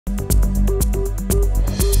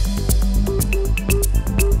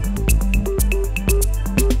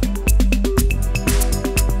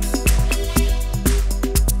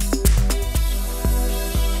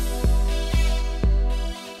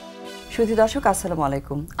সুধী দর্শক আসসালামু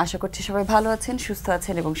আলাইকুম। আশা করছি সবাই ভালো আছেন, সুস্থ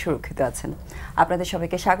আছেন এবং সুরক্ষিত আছেন। আপনাদের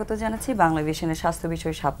সবাইকে স্বাগত জানাচ্ছি বাংলাভিশনের স্বাস্থ্য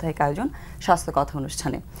বিষয়ক সাপ্তাহিক আয়োজন স্বাস্থ্য কথা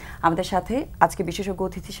অনুষ্ঠানে। আমাদের সাথে আজকে বিশেষজ্ঞ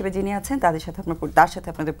অতিথি হিসেবে যিনি আছেন তার সাথে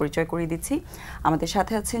আপনাদের পরিচয় করিয়ে দিচ্ছি। আমাদের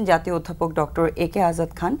সাথে আছেন জাতীয় অধ্যাপক ডক্টর একে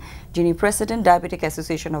আজাদ খান, যিনি প্রেসিডেন্ট ডায়াবেটিক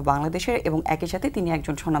অ্যাসোসিয়েশন অফ বাংলাদেশের এবং একই সাথে তিনি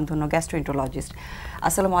একজন স্বনামধন্য গ্যাস্ট্রোএন্টারোলজিস্ট।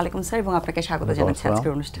 আসসালামু আলাইকুম স্যার এবং আপনাকে স্বাগত জানাচ্ছি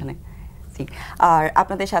আজকের অনুষ্ঠানে। আর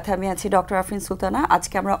আপনাদের সাথে আমি আছি ডক্টর আফরিন সুলতানা।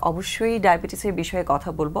 আজকে আমরা অবশ্যই ডায়াবেটিসের বিষয়ে কথা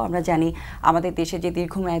বলবো। আমরা জানি আমাদের দেশে যে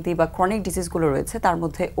দীর্ঘমেয়াদী বা ক্রনিক ডিজিজগুলো রয়েছে তার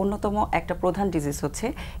মধ্যে অন্যতম একটা প্রধান ডিজিজ হচ্ছে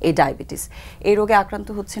এই ডায়াবেটিস। এই রোগে আক্রান্ত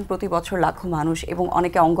হচ্ছেন প্রতি বছর লাখো মানুষ এবং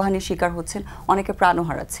অনেকে অঙ্গহানির শিকার হচ্ছেন, অনেকে প্রাণও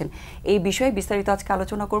হারাচ্ছেন। এই বিষয়ে বিস্তারিত আজকে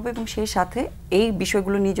আলোচনা করব এবং সেই সাথে এই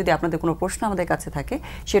বিষয়গুলো নিয়ে যদি আপনাদের কোনো প্রশ্ন আমাদের কাছে থাকে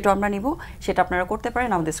সেটাও আমরা নিব। সেটা আপনারা করতে পারেন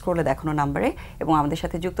আমাদের স্ক্রলে দেখানো নাম্বারে এবং আমাদের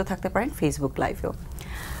সাথে যুক্ত থাকতে পারেন ফেসবুক লাইভেও।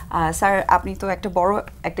 স্যার, আপনি তো একটা বড়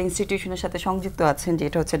একটা ইনস্টিটিউশনের সাথে সংযুক্ত আছেন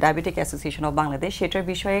যেটা হচ্ছে ডায়াবেটিক অ্যাসোসিয়েশন অফ বাংলাদেশ। সেটার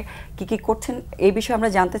বিষয়ে কি করছেন এই বিষয়ে আমরা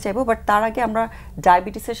জানতে চাইবো, বাট তার আগে আমরা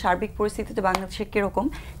ডায়াবেটিসের সার্বিক পরিস্থিতিতে বাংলাদেশে কীরকম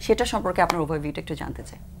সেটা সম্পর্কে আপনার ওভারভিউটা একটু জানতে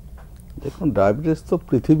চাই। দেখুন, ডায়াবেটিস তো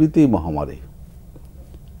পৃথিবীতেই মহামারী।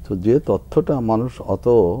 তো যে তথ্যটা মানুষ অত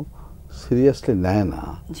সিরিয়াসলি নেয় না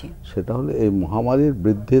সেটা হলো এই মহামারীর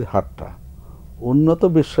বৃদ্ধির হারটা উন্নত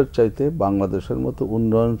বিশ্বের চাইতে বাংলাদেশের মতো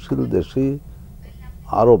উন্নয়নশীল দেশেই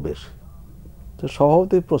আরও বেশি। তো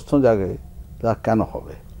স্বভাবতই প্রশ্ন জাগে তা কেন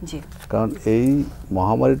হবে, কারণ এই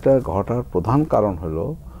মহামারীটা ঘটার প্রধান কারণ হলো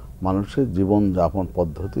মানুষের জীবনযাপন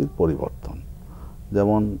পদ্ধতির পরিবর্তন।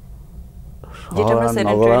 যেমন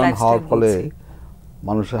নগরায়ণ হওয়ার ফলে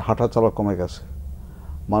মানুষের হাঁটা চলা কমে গেছে,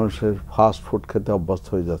 মানুষের ফাস্ট ফুড খেতে অভ্যস্ত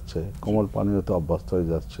হয়ে যাচ্ছে, কোমল পানীয়তে অভ্যস্ত হয়ে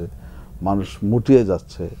যাচ্ছে, মানুষ মুটিয়ে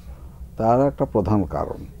যাচ্ছে। তার একটা প্রধান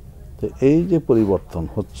কারণ যে এই যে পরিবর্তন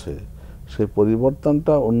হচ্ছে সেই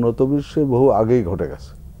পরিবর্তনটা উন্নত বিশ্বে বহু আগেই ঘটে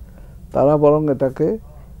গেছে। তারা বরং এটাকে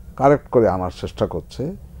কারেক্ট করে আনার চেষ্টা করছে,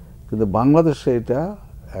 কিন্তু বাংলাদেশে এটা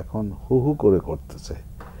এখন হু হু করে করতেছে,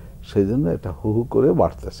 সেই জন্য এটা হু হু করে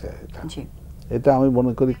বাড়তেছে। এটা আমি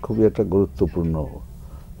মনে করি খুবই একটা গুরুত্বপূর্ণ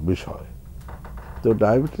বিষয়। তো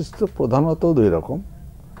ডায়াবেটিস তো প্রধানত দুই রকম,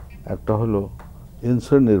 একটা হলো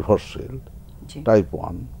ইনসুলিন নির্ভরশীল টাইপ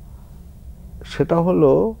 1, সেটা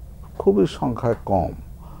হলো খুবই সংখ্যায় কম।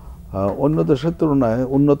 অন্য দেশের তুলনায়,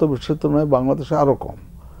 উন্নত বিশ্বের তুলনায় বাংলাদেশে আরও কম,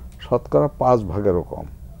 শতকরা 5%-ও কম।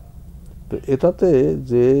 তো এটাতে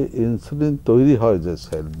যে ইনসুলিন তৈরি হয়, যে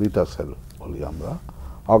সেল বিটা সেল বলি আমরা,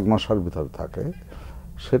 অগ্ন্যাশয়ের ভিতরে থাকে,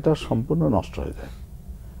 সেটা সম্পূর্ণ নষ্ট হয়ে যায়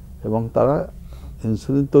এবং তারা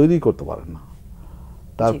ইনসুলিন তৈরি করতে পারে না।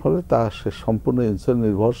 তার ফলে সে সম্পূর্ণ ইনসুলিন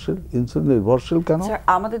নির্ভরশীল। ইনসুলিন নির্ভরশীল কেন?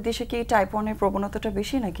 আমাদের দেশে কি টাইপ 1-এর প্রবণতাটা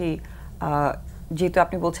বেশি নাকি? যেহেতু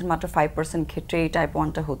আপনি বলছেন মাত্র 5% ক্ষেত্রে এই টাইপ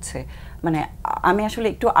 1টা হচ্ছে, মানে আমি আসলে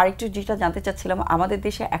আরেকটু যেটা জানতে চাচ্ছিলাম, আমাদের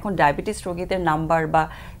দেশে এখন ডায়াবেটিস রোগীদের নাম্বার, বা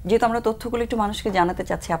যেহেতু আমরা তথ্যগুলো একটু মানুষকে জানাতে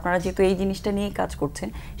চাচ্ছি, আপনারা যেহেতু এই জিনিসটা নিয়ে কাজ করছেন,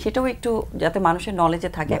 সেটাও একটু যাতে মানুষের নলেজে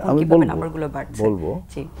থাকে এখন কিভাবে নাম্বারগুলো বাড়ছে বলবো।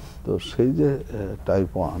 তো সেই যে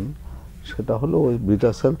টাইপ 1 সেটা হলো ওই বিটা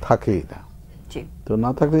সেল থাকেই না। তো না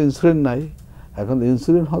থাকলে ইনসুলিন নাই। এখন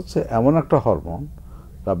ইনসুলিন হচ্ছে এমন একটা হরমোন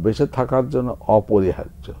যা বেঁচে থাকার জন্য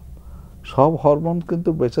অপরিহার্য। সব হরমোন কিন্তু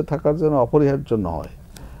বেঁচে থাকার জন্য অপরিহার্য নয়।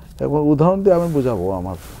 এবং উদাহরণ দিয়ে আমি বোঝাবো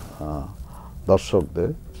আমার দর্শকদের,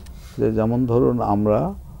 যে যেমন ধরুন আমরা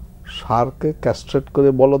ষাঁড়কে ক্যাস্ট্রেট করে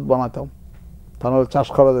বলদ বানাতাম, তাহলে চাষ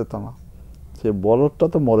করা যেত না। সে বলদটা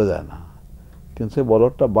তো মরে যায় না, কিন্তু সে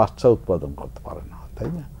বলদটা বাচ্চা উৎপাদন করতে পারে না, তাই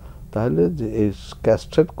না? তাহলে যে এই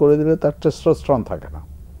ক্যাস্ট্রেট করে দিলে তার টেস্টোস্টেরন থাকে না।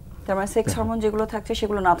 তার মানে সেক্স হরমোন যেগুলো থাকছে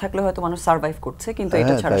সেগুলো না থাকলে হয়তো মানুষ সারভাইভ করছে, কিন্তু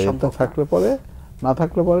এটা ছাড়া সম্ভব না। না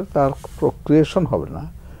থাকলে পরে তার প্রক্রিয়েশন হবে না,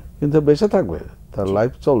 কিন্তু বেঁচে থাকবে, তার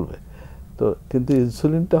লাইফ চলবে। তো কিন্তু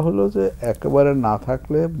ইনসুলিনটা হলো যে একেবারে না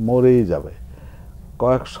থাকলে মরেই যাবে,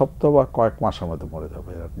 কয়েক সপ্তাহ বা কয়েক মাসের মধ্যে মরে যাবে।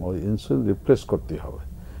 এরকম ওই ইনসুলিন রিপ্লেস করতেই হবে।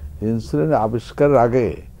 ইনসুলিনের আবিষ্কারের আগে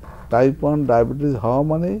টাইপ 1 ডায়াবেটিস হওয়া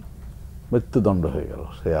মানে মৃত্যুদণ্ড হয়ে গেল,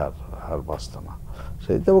 সে আর বাঁচত না।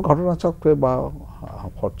 সেই তো ঘটনাচক্রে বা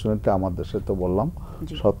ফরচুনেটলি আমার দেশে তো বললাম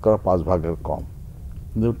শতকরা 5%-এর কম,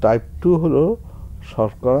 কিন্তু টাইপ 2 হলো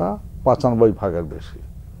শতকরা 95%-এর বেশি।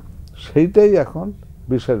 সেইটাই এখন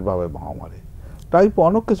বিশেষভাবে মহামারী। টাইপ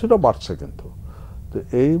 1ও কিছুটা বাড়ছে, কিন্তু তো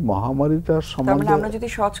এই মহামারীটার সম্বন্ধে আমরা যদি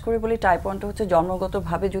সহজ করে বলি, টাইপ 1টা হচ্ছে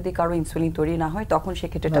জন্মগতভাবে যদি কারো ইনসুলিন তৈরি না হয় তখন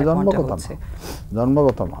সেক্ষেত্রে টাইপ 1টা হচ্ছে।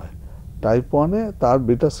 জন্মগত নয়, টাইপ 1-এ তার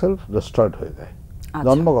বিটা সেল ডিস্ট্রয়েড হয়ে যায়,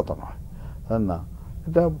 জন্মগত নয়, তাই না?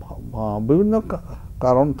 এটা বিভিন্ন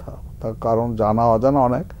কারণ জানা অজানা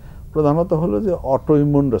অনেক। প্রধানত হলো যে অটো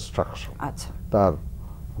ইমিউন ডিস্ট্রাকশন তার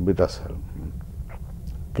বিটা সেল।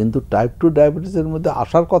 কিন্তু টাইপ 2 ডায়াবেটিসের মধ্যে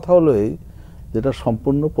আসার কথা হলো এই, যেটা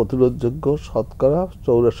সম্পূর্ণ প্রতিরোধযোগ্য, শতকরা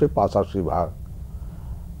 84-85%।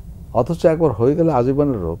 অথচ একবার হয়ে গেলে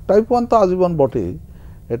আজীবনের রোগ। টাইপ 1 তো আজীবন বটেই,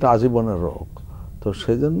 এটা আজীবনের রোগ। তো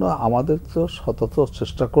সেই জন্য আমাদের তো সতত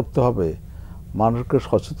চেষ্টা করতে হবে মানুষকে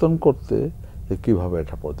সচেতন করতে যে কীভাবে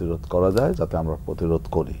এটা প্রতিরোধ করা যায়, যাতে আমরা প্রতিরোধ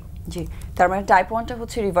করি। জি, তার মানে টাইপ 1টা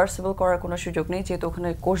হচ্ছে রিভার্সিবল করার কোনো সুযোগ নেই, যেহেতু ওখানে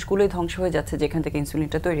কোষগুলোই ধ্বংস হয়ে যাচ্ছে যেখান থেকে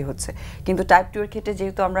ইনসুলিনটা তৈরি হচ্ছে। কিন্তু টাইপ 2 এর ক্ষেত্রে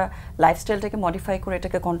যেহেতু আমরা লাইফস্টাইলটাকে মডিফাই করে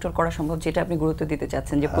এটাকে কন্ট্রোল করা সম্ভব, যেটা আপনি গুরুত্ব দিতে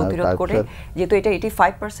চাচ্ছেন যে প্রতিরোধ করে, যেহেতু এটা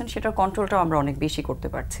 85% সেটার কন্ট্রোলটাও আমরা অনেক বেশি করতে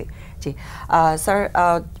পারছি। জি স্যার,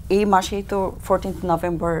 এই মাসেই তো 14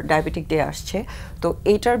 নভেম্বর ডায়াবেটিক ডে আসছে, তো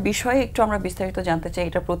এইটার বিষয়ে একটু আমরা বিস্তারিত জানতে চাই।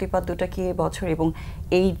 এটার প্রতিপাদ্যটা কি এই বছর, এবং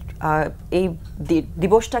এই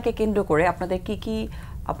দিবসটাকে কেন্দ্র করে আপনাদের কি কি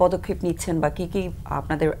পদক্ষেপ নিচ্ছেন বা কি কি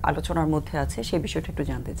আপনাদের আলোচনার মধ্যে আছে, সেই বিষয়টা একটু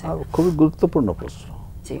জানতে চাই। খুবই গুরুত্বপূর্ণ প্রশ্ন।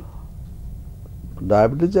 জি,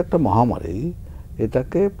 ডায়াবেটিস একটা মহামারী,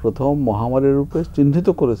 এটাকে প্রথম মহামারীর রূপে চিহ্নিত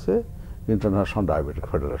করেছে ইন্টারন্যাশনাল ডায়াবেটিক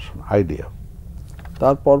ফেডারেশন, আইডিএফ।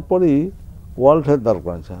 তার পরপরই ওয়ার্ল্ড হেলথ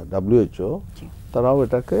অর্গানাইজেশন, WHO, তারাও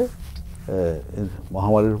এটাকে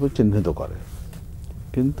মহামারীর রূপে চিহ্নিত করে।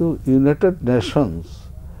 কিন্তু ইউনাইটেড নেশনস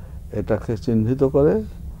এটাকে চিহ্নিত করে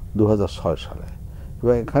 2006 সালে।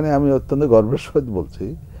 এবং এখানে আমি অত্যন্ত গর্বের সহিত বলছি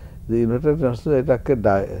যে ইউনাইটেড নেশনস এটাকে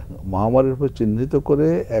মহামারীর রূপে চিহ্নিত করে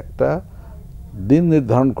একটা দিন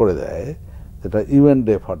নির্ধারণ করে দেয়, যেটা ইউএন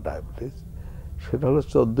ডে ফর ডায়াবেটিস। সেটা হলো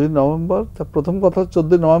 14ই নভেম্বর। তার প্রথম কথা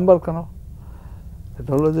 14ই নভেম্বর কেন?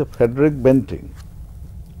 এটা হলো যে ফ্রেডরিক বেন্টিং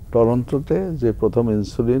টরন্টোতে যে প্রথম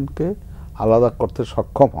ইনসুলিনকে আলাদা করতে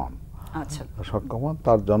সক্ষম হন,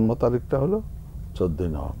 তার জন্ম তারিখটা হলো 14ই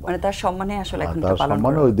নভেম্বর। মানে তার সম্মানে আসলে এখন তার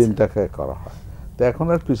সম্মানে ওই দিনটাকে করা হয়। তো এখন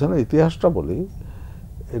এর পিছনে ইতিহাসটা বলি।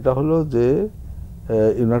 এটা হলো যে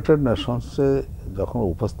ইউনাইটেড নেশনসে যখন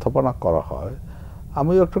উপস্থাপনা করা হয়,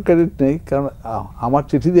 আমি একটু ক্রেডিট নেই, কারণ আমার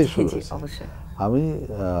চিঠি দিয়ে শুরু হয়েছে। আমি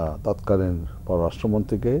তৎকালীন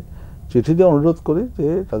পররাষ্ট্রমন্ত্রীকে চিঠি দিয়ে অনুরোধ করি যে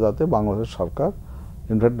এটা যাতে বাংলাদেশ সরকার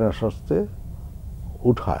ইউনাইটেড নেশনসে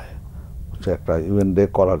উঠায়, হচ্ছে একটা ইউএন ডে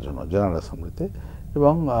করার জন্য জেনারেল অ্যাসেম্বলিতে।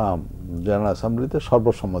 এবং জেনারেল অ্যাসেম্বলিতে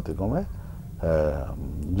সর্বসম্মতিক্রমে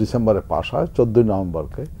ডিসেম্বরে পাস হয় 14ই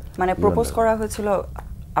নভেম্বরকে। মানে প্রপোজ করা হয়েছিল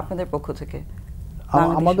আপনাদের পক্ষ থেকে?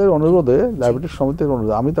 আমাদের অনুরোধে, ডায়াবেটিস সমিতির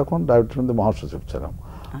অনুরোধে, আমি তখন ডায়াবেটিস সমিতির মহাসচিব ছিলাম,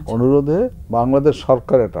 অনুরোধে বাংলাদেশ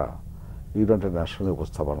সরকার এটা ইউনাইটেড নেশনে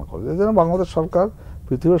উপস্থাপনা করে। যেন বাংলাদেশ সরকার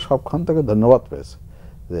পৃথিবীর সবখান থেকে ধন্যবাদ পেয়েছে,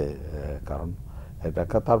 যে কারণ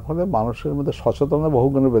এটাকে তার ফলে মানুষের মধ্যে সচেতনতা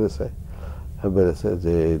বহুগুণে বেড়েছে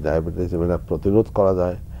যে ডায়াবেটিস এটা প্রতিরোধ করা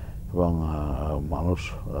যায়, এবং মানুষ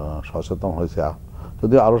সচেতন হয়েছে।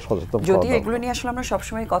 যদি আরো সচেতন, যদিও এগুলো নিয়ে আসলে আমরা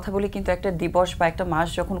সবসময় কথা বলি, কিন্তু একটা দিবস বা একটা মাস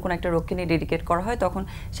যখন কোনো একটা রোগকে নিয়ে ডেডিকেট করা হয়, তখন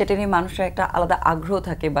সেটা নিয়ে মানুষের একটা আলাদা আগ্রহ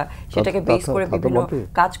থাকে, বা সেটাকে বেস করে বিভিন্ন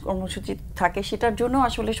কাজ কর্মসূচি থাকে, সেটার জন্য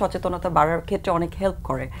আসলে সচেতনতা বাড়ার ক্ষেত্রে অনেক হেল্প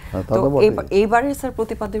করে। তো এইবারে স্যার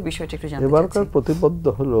প্রতিপাদ্যের বিষয়টা একটু জানতে চাচ্ছি। এবারকার প্রতিপাদ্য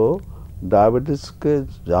হলো ডায়াবেটিসকে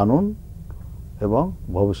জানুন এবং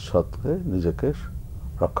ভবিষ্যতে নিজেকে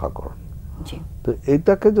রক্ষা করুন। তো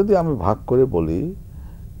এইটাকে যদি আমি ভাগ করে বলি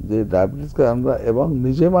যে ডায়াবেটিসকে আমরা এবং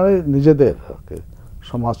নিজেদের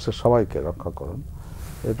সমাজের সবাইকে রক্ষা করুন,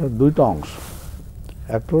 এটা দুইটা অংশ।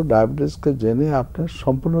 একটা ডায়াবেটিসকে জেনে আপনি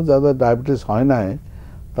সম্পূর্ণ যাদের ডায়াবেটিস হয় নাই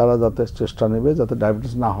তারা যাতে চেষ্টা নেবে যাতে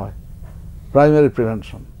ডায়াবেটিস না হয়, প্রাইমারি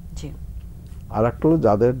প্রিভেনশন। আর একটা হলো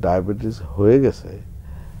যাদের ডায়াবেটিস হয়ে গেছে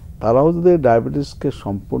তারাও যদি ডায়াবেটিসকে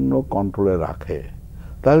সম্পূর্ণ কন্ট্রোলে রাখে,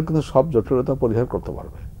 তাহলে কিন্তু সব জটিলতা পরিহার করতে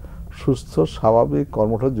পারবে, সুস্থ স্বাভাবিক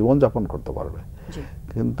কর্মঠ জীবনযাপন করতে পারবে।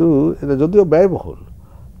 কিন্তু এটা যদিও ব্যয়বহুল,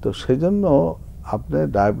 তো সেই জন্য আপনি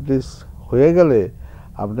ডায়াবেটিস হয়ে গেলে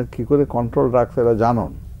আপনি কি করে কন্ট্রোল রাখতে এটা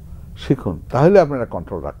জানুন, শিখুন, তাহলে আপনি এটা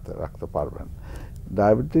কন্ট্রোল রাখতে পারবেন।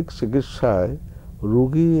 ডায়াবেটিক চিকিৎসায়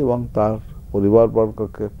রোগী এবং তার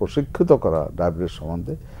পরিবারবর্গকে প্রশিক্ষিত করা ডায়াবেটিস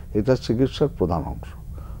সম্বন্ধে এটা চিকিৎসার প্রধান অংশ।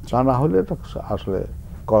 তা না হলে এটা আসলে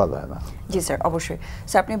করা যায় না। জি স্যার, অবশ্যই।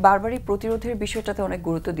 স্যার, আপনি বারবারই প্রতিরোধের বিষয়টাতে অনেক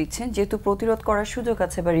গুরুত্ব দিচ্ছেন। যেহেতু প্রতিরোধ করার সুযোগ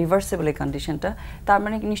আছে বা রিভার্সেবল এই কন্ডিশনটা, তার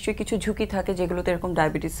মানে নিশ্চয়ই কিছু ঝুঁকি থাকে যেগুলোতে এরকম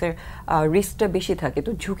ডায়াবেটিসের রিস্কটা বেশি থাকে।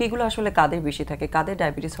 তো ঝুঁকিগুলো আসলে কাদের বেশি থাকে, কাদের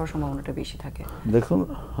ডায়াবেটিস হওয়ার সম্ভাবনাটা বেশি থাকে? দেখুন,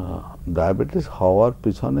 ডায়াবেটিস হওয়ার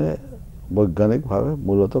পিছনে বৈজ্ঞানিকভাবে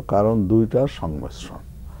মূলত কারণ দুইটার সংমিশ্রণ।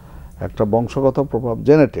 একটা বংশগত প্রভাব,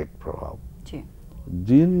 জেনেটিক প্রভাব,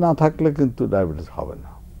 জিন না থাকলে কিন্তু ডায়াবেটিস হবে না।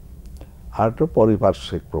 আর একটা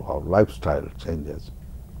পারিপার্শ্বিক প্রভাব, লাইফস্টাইল চেঞ্জেস।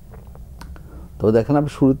 তো দেখেন, আমি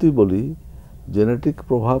শুরুতেই বলি জেনেটিক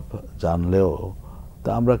প্রভাব জানলেও তা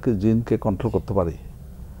আমরা কি জিনকে কন্ট্রোল করতে পারি?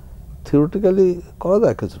 থিওরিটিক্যালি করা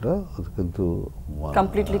যায় কিছুটা, কিন্তু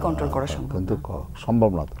কমপ্লিটলি কন্ট্রোল করা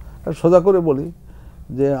সম্ভব না। সোজা করে বলি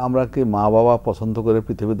যে আমরা কি মা বাবা পছন্দ করে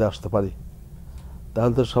পৃথিবীতে আসতে পারি?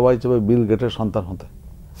 তাহলে তো সবাই চাইবে বিল গেটের সন্তান হতে,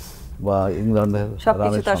 বা ইংল্যান্ডের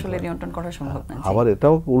সবকিছু তো আসলে নিয়ন্ত্রণ করা সম্ভব না। আবার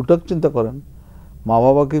এটাও উল্টো চিন্তা করেন, মা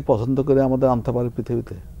বাবাকেই পছন্দ করে আমাদের আনতে পারে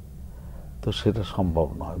পৃথিবীতে, তো সেটা সম্ভব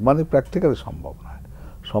নয়, মানে প্র্যাকটিক্যালি সম্ভব নয়।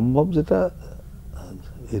 সম্ভব যেটা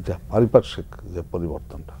এটা পারিপার্শ্বিক যে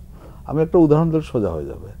পরিবর্তনটা। আমি একটা উদাহরণ দিলে সোজা হয়ে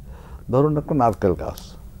যাবে। ধরুন একটা নারকেল গাছ,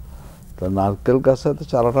 তা নারকেল গাছে তো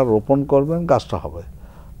চারাটা রোপণ করবেন, গাছটা হবে।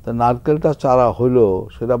 তা নারকেলটা চারা হইলো,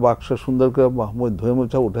 সেটা বাক্সে সুন্দর করে ধুয়ে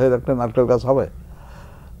মুছে উঠে রাখলে নারকেল গাছ হবে,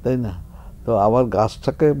 তাই না? তো আবার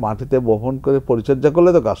গাছটাকে মাটিতে বপন করে পরিচর্যা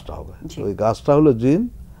করলে তো গাছটা হবে। ওই গাছটা হলো জিন,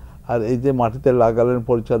 আর এই যে মাটিতে লাগালেন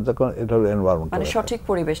পরিচর্যা করেন, এটা হলো এনভায়রনমেন্ট, মানে সঠিক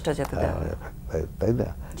পরিবেশটা যাতে দেয়, তাই না?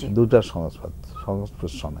 দুটার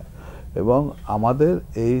সংস্পর্শনে। এবং আমাদের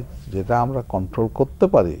এই যেটা আমরা কন্ট্রোল করতে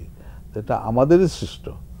পারি, যেটা আমাদেরই সৃষ্ট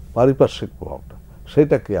পারিপার্শ্বিক প্রভাবটা,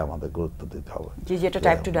 সেটাকে আমাদের গুরুত্ব দিতে হবে। জি, যেটা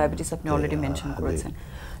টাইপ 2 ডায়াবেটিস আপনি অলরেডি মেনশন করেছেন।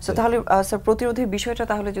 সো তাহলে স্যার প্রতিরোধের বিষয়টা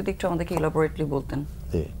তাহলে যদি একটু আমাদেরকে ইলাবোরেটলি বলতেন।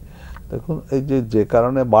 জি, দেখুন এই যে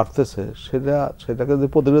কারণে বাড়তেছে, সেটাকে যদি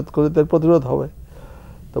প্রতিরোধ করি তার প্রতিরোধ হবে।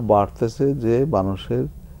 তো বাড়তেছে যে মানুষের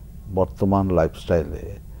বর্তমান লাইফস্টাইলে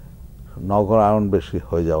নগরায়ন বেশি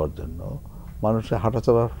হয়ে যাওয়ার জন্য মানুষের হাঁটা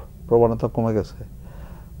চলার প্রবণতা কমে গেছে।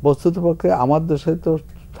 বস্তুতপক্ষে আমার দেশে তো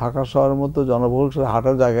ঢাকা শহরের মতো জনবহুল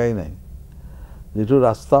হাঁটার জায়গাই নেই। যেটু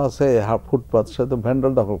রাস্তা আছে ফুটপাথ, সে তো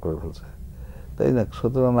ভ্যান্ডাল দখল করে ফেলছে, তাই না?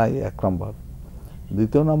 সুতরাং নাই, এক নম্বর।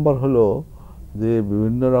 দ্বিতীয় নম্বর হলো যে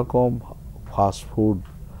বিভিন্ন রকম ফাস্ট ফুড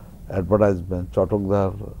অ্যাডভার্টাইজমেন্ট,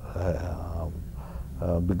 চটকদার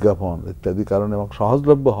বিজ্ঞাপন ইত্যাদি কারণে এবং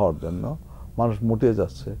সহজলভ্য হওয়ার জন্য মানুষ মুটিয়ে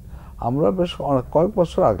যাচ্ছে। আমরা বেশ কয়েক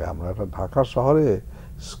বছর আগে আমরা একটা ঢাকা শহরে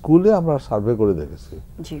স্কুলে আমরা সার্ভে করে দেখেছি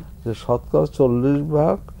যে শতকরা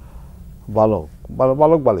 40%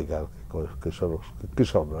 বালক বালিকা আর কি,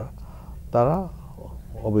 কিশোররা, তারা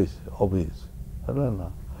অবিজ, বুঝলেন না?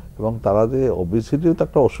 এবং তারা যে ওবিসিটিও তো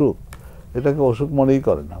একটা অসুখ, এটাকে অসুখ মনেই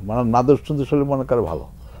করে না, মানে না দুশ্চিন্তাশীল মনে করে ভালো,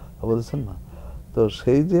 বুঝেছেন না? তো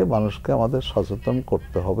সেই যে মানুষকে আমাদের সচেতন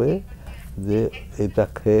করতে হবে যে এটা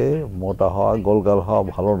খেয়ে মোটা হওয়া, গোলগাল হওয়া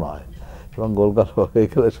ভালো নয়, এবং গোলগাল হয়ে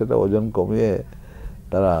গেলে সেটা ওজন কমিয়ে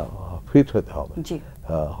তারা ফিট হতে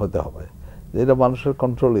হবে, যেটা মানুষের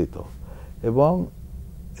কন্ট্রোলেই তো। এবং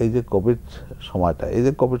এই যে কোভিড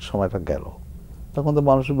সময়টা গেল, তখন তো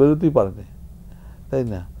মানুষ বেরোতেই পারেনি, তাই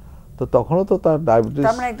না? তো তখনও তো তার ডায়াবেটিস,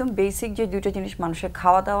 আমরা একদম বেসিক যে দুইটা জিনিস মানুষের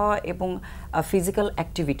খাওয়া দাওয়া এবং ফিজিক্যাল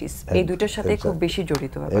অ্যাক্টিভিটিস, এই দুইটার সাথে খুব বেশি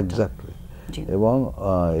জড়িত ব্যাপারটা। এক্স্যাক্টলি। এবং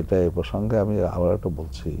এটা এই প্রসঙ্গে আমি আবার একটা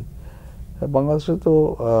বলছি, বাংলাদেশে তো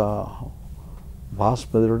ভাস্ট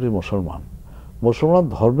মেজরিটি মুসলমান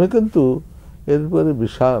ধর্মে কিন্তু এর উপরে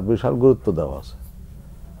বিশাল গুরুত্ব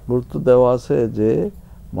দেওয়া আছে যে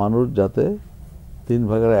মানুষ যাতে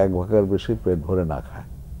 1/3 বেশি পেট ভরে না খায়।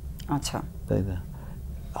 আচ্ছা, তাই না?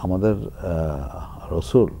 আমাদের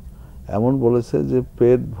রসুল এমন বলেছে যে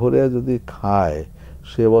পেট ভরে যদি খায়,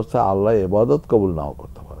 সে অবস্থায় আল্লাহ ইবাদত কবুল নাও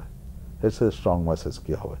করতে পারে। এর সাথে স্ট্রং মেসেজ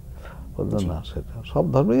কি হবে, বুঝলেন না? সেটা সব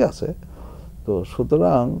ধর্মেই আছে। তো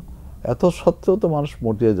সুতরাং এত সত্ত্বেও তো মানুষ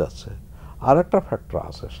মটিয়ে যাচ্ছে। আর একটা ফ্যাক্টর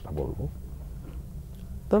আছে, সেটা বলবো।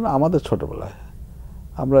 তখন আমাদের ছোটবেলায়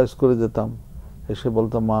আমরা স্কুলে যেতাম, এসে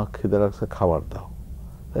বলতাম মা খিদে লাগছে, খাবার দাও,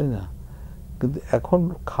 তাই না? কিন্তু এখন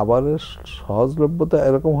খাবারের সহজলভ্যতা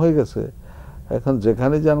এরকম হয়ে গেছে, এখন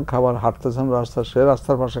যেখানে যান খাবার, হাঁটতেছেন রাস্তা, সে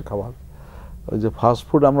রাস্তার পাশে খাবার। ওই যে ফাস্ট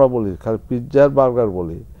ফুড আমরা বলি, খালি পিৎজা আর বার্গার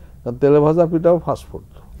বলি, কারণ তেলে ভাজা পিঠাও ফাস্ট ফুড।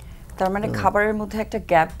 তার মানে খাবারের মধ্যে একটা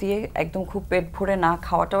গ্যাপ দিয়ে একদম খুব পেট ভরে না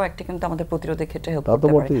খাওয়াটাও একটা কিন্তু আমাদের প্রতিরোধের ক্ষেত্রে হেল্প করতে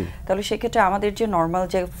পারে। তাহলে সেক্ষেত্রে আমাদের যে নর্মাল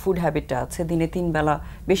যে ফুড হ্যাবিটটা আছে, দিনে 3 বেলা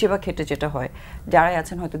বেশিরভাগ ক্ষেত্রে যেটা হয়, যারাই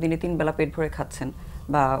আছেন হয়তো দিনে 3 বেলা পেট ভরে খাচ্ছেন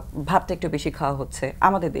বা ভাতটা একটু বেশি খাওয়া হচ্ছে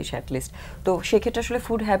আমাদের দেশে অ্যাটলিস্ট, তো সেক্ষেত্রে আসলে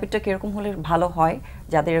ফুড হ্যাবিটটা কীরকম হলে ভালো হয়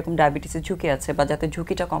যাদের এরকম ডায়াবেটিসের ঝুঁকি আছে বা যাতে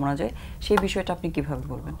ঝুঁকিটা কমানো যায়, সেই বিষয়টা আপনি কিভাবে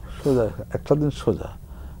বলবেন? একটা দিন সোজা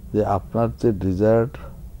যে আপনার যে ডিজায়ার্ড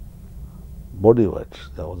বডি ওয়েট,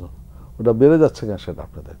 ওটা বেড়ে যাচ্ছে কেন সেটা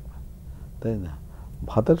আপনি দেখবেন, তাই না?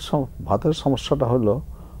 ভাতের সমস্যাটা হলো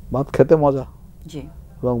ভাত খেতে মজা,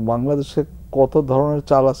 এবং বাংলাদেশে কত ধরনের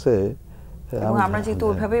চাল আছে, এবং আমরা যেহেতু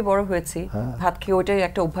ওইভাবেই বড় হয়েছি, ভাত খেয়ে ওইটাই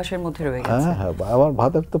একটা অভ্যাসের মধ্যে রয়ে গেছে। হ্যাঁ, আবার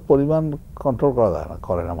ভাতের তো পরিমাণ কন্ট্রোল করা যায় না,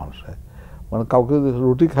 করে না মানুষে। মানে কাউকে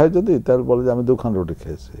রুটি খায় যদি, তার বলে যে আমি 2 খান রুটি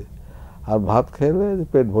খেয়েছি, আর ভাত খেলে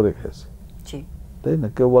পেট ভরে খেয়েছি, তাই না?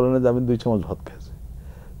 কেউ বলে না যে আমি 2 চামচ ভাত খেয়েছি।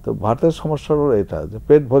 তো ভাতের সমস্যা হলো এটা যে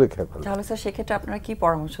পেট ভরে খেয়ে ফেলে। তাহলে স্যার সেক্ষেত্রে আপনারা কি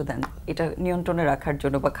পরামর্শ দেন এটা নিয়ন্ত্রণে রাখার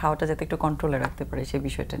জন্য বা খাওয়াটা যাতে একটু কন্ট্রোলে রাখতে পারে সেই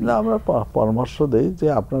বিষয়টা নিয়ে? না, আমরা পরামর্শ দেই যে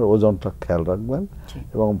আপনার ওজনটা খেয়াল রাখবেন,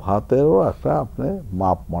 এবং ভাতেরও একটা আপনি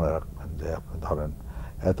মাপ মনে রাখবেন, যে আপনি ধরেন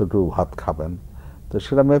এতটুকু ভাত খাবেন, তো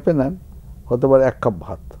সেটা মেপে নেন। হতে পারে 1 কাপ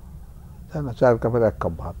ভাত, তাই না? 4 কাপের 1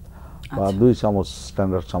 কাপ ভাত, বা 2 চামচ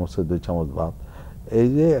স্ট্যান্ডার্ড চামচের 2 চামচ ভাত, এই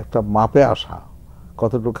যে একটা মাপে আসা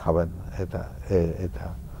কতটুকু খাবেন, এটা এটা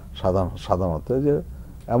সাধারণত যে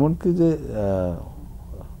এমনকি যে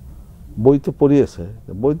বইতে পড়িয়েছে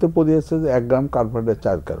যে 1 গ্রাম কার্বোহাইড্রেট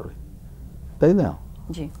 4 ক্যালোরি, তাই না?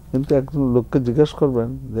 কিন্তু একজন লোককে জিজ্ঞেস করবেন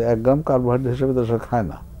যে 1 গ্রাম কার্বোহাইড্রেট হিসেবে তো সে খায়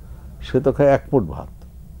না, সে তো খায় 1 মুঠ ভাত।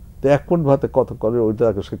 তো 1 মুঠ ভাতে কত ক্যালোরি ওইটা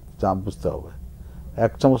তাকে বুঝতে হবে।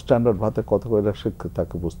 1 চামচ স্ট্যান্ডার্ড ভাতে কত ক্যালোরি শিখতে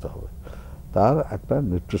তাকে বুঝতে হবে। তার একটা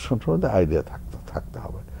নিউট্রিশন সম্বন্ধে আইডিয়া থাকতে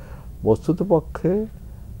হবে। বস্তুত পক্ষে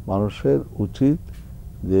মানুষের উচিত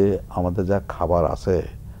যে আমাদের যা খাবার আছে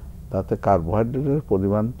তাতে কার্বোহাইড্রেটের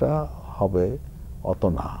পরিমাণটা হবে অত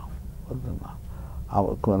না,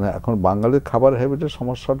 মানে এখন বাঙালির খাবার হ্যাবিটের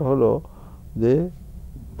সমস্যাটা হলো যে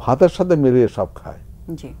ভাতের সাথে মিলিয়ে সব খায়,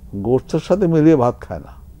 গোস্তের সাথে মিলিয়ে ভাত খায়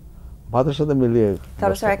না, ভাতের সাথে মিলিয়ে।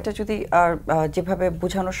 তাহলে স্যার একটা যদি যেভাবে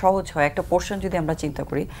বোঝানো সহজ হয়, একটা পোর্শন যদি আমরা চিন্তা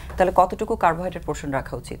করি, তাহলে কতটুকু কার্বোহাইড্রেট পোর্শন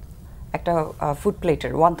রাখা উচিত একটা ফুড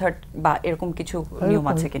প্লেটের? 1/3 বা এরকম কিছু নিয়ম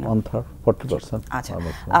আছে কিনা? 1/3 40%। আচ্ছা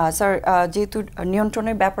স্যার, যেহেতু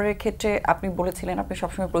নিয়ন্ত্রণের ব্যাপারের ক্ষেত্রে আপনি বলেছিলেন আপনি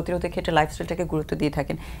সবসময় প্রতিরোধের ক্ষেত্রে লাইফস্টাইলটাকে গুরুত্ব দিয়ে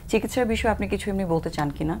থাকেন, চিকিৎসার বিষয়ে আপনি কিছু এমনি বলতে চান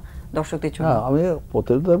কিনা দর্শকদের জন্য? আমি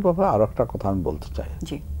প্রতিরোধের ব্যাপারে আরো একটা কথা আমি বলতে চাই।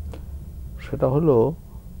 জি, সেটা হলো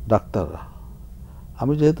ডাক্তাররা,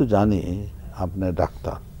 আমি যেহেতু জানি আপনি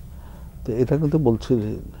ডাক্তার, তো এটা কিন্তু বলছি,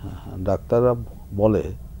 ডাক্তাররা বলে,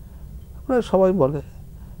 সবাই বলে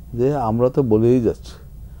যে আমরা তো বলেই যাচ্ছি,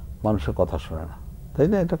 মানুষের কথা শোনে না, তাই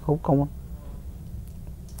না? এটা খুব কমন।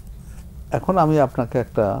 এখন আমি আপনাকে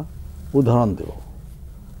একটা উদাহরণ দেব।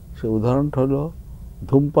 সেই উদাহরণটা হলো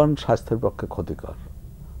ধূমপান স্বাস্থ্যের পক্ষে ক্ষতিকর,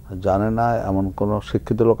 জানে না এমন কোনো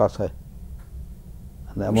শিক্ষিত লোক আছে?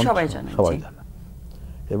 সবাই জানে।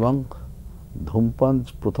 এবং ধূমপান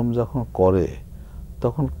প্রথম যখন করে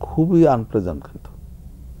তখন খুবই আনপ্লেজেন্ট, কিন্তু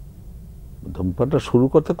ধূমপানটা শুরু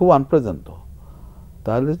করতে খুব আনপ্লেজেন্ট।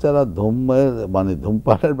 তাহলে যারা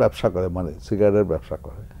ধূমপানের ব্যবসা করে, মানে সিগারেটের ব্যবসা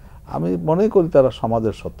করে, আমি মনে করি তারা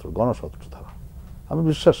সমাজের শত্রু, গণশত্রু তারা, আমি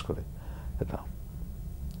বিশ্বাস করি এটা।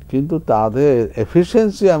 কিন্তু তাদের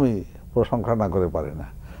এফিসিয়েন্সি আমি প্রশংসা না করে পারি না।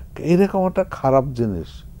 এইরকম একটা খারাপ জিনিস,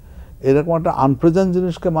 এরকম একটা আনপ্রেজেন্ট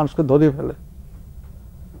জিনিসকে মানুষকে ধরিয়ে ফেলে,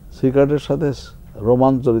 সিগারেটের সাথে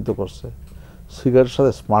রোমান্স জড়িত করছে, সিগারেটের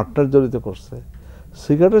সাথে স্মার্টনেস জড়িত করছে,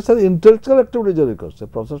 সিগারেটের সাথে ইন্টেলেকচুয়াল অ্যাক্টিভিটি জড়িত করছে।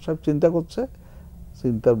 প্রফেসর সাহেব চিন্তা করছে,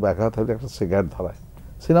 চিন্তার ব্যাঘাত হলে একটা সিগারেট ধরায়,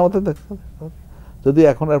 সিনেমাতে দেখতে, যদি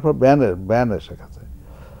এখন এরপর ব্যান এসে গেছে,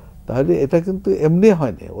 তাহলে এটা কিন্তু এমনি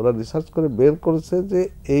হয়নি। ওরা রিসার্চ করে বের করেছে যে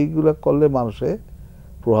এইগুলা করলে মানুষে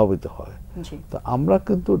প্রভাবিত হয়। তো আমরা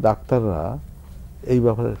কিন্তু ডাক্তাররা এই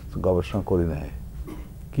ব্যাপারে গবেষণা করি নাই,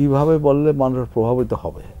 কিভাবে বললে মানুষ প্রভাবিত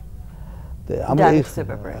হবে,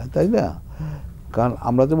 তাই না? কারণ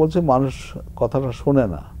আমরা যে বলছি মানুষ কথাটা শোনে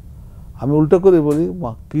না, আমি উল্টো করে বলি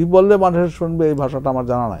কি বললে মানুষের শুনবে, এই ভাষাটা আমার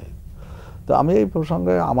জানা নাই। তো আমি এই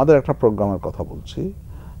প্রসঙ্গে আমাদের একটা প্রোগ্রামের কথা বলছি।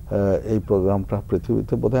 এই প্রোগ্রামটা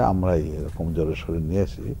পৃথিবীতে বোধহয় আমরাই এরকম জোরে সোরে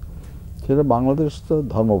নিয়েছি। সেটা বাংলাদেশ তো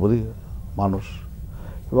ধর্মভরী মানুষ,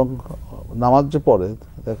 এবং নামাজ যে পড়ে,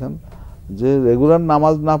 দেখেন যে রেগুলার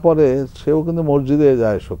নামাজ না পড়ে সেও কিন্তু মসজিদে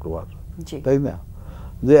যায় শুক্রবার, তাই না?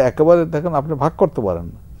 যে একেবারে দেখেন আপনি ভাগ করতে পারেন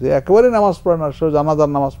না, যে একেবারে নামাজ পড়ে না সেও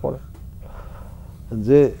জানাজার নামাজ পড়ে,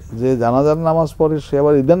 যে জানাজার নামাজ পড়ে সে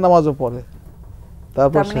আবার ঈদের নামাজও পড়ে।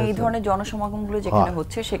 তারপর এই ধরনের জনসমাগমগুলো যেখানে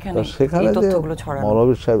হচ্ছে সেখানে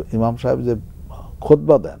মৌলভী সাহেব, ইমাম সাহেব যে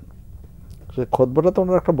খুতবা দেন, সেই খুতবাটা তো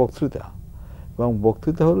ওনার একটা বক্তৃতা, এবং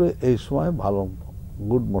বক্তৃতা হলে এই সময় ভালো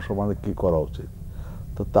গুড মুসলমানের কি করা উচিত।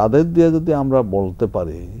 তো তাদের দিয়ে যদি আমরা বলাতে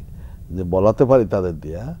পারি তাদের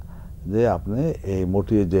দিয়ে যে আপনি এই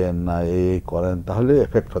মোটিয়ে যেন না, এই করেন, তাহলে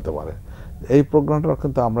এফেক্ট হতে পারে। এই প্রোগ্রামটা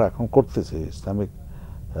কিন্তু আমরা এখন করতেছি ইসলামিক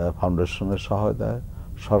ফাউন্ডেশনের সহায়তায়,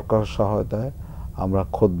 সরকারের সহায়তায়। আমরা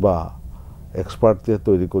খুতবা এক্সপার্ট দিয়ে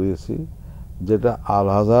তৈরি করিয়েছি, যেটা আল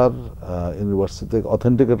আজহার ইউনিভার্সিটি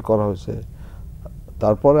অথেন্টিকেট করা হয়েছে।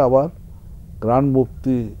 তারপরে আবার গ্র্যান্ড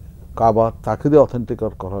মুফতি কাবা, তাকে দিয়ে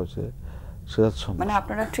অথেন্টিকেট করা হয়েছে। মানে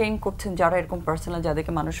আপনারা ট্রেন করছেন যারা এরকম পার্সোনাল,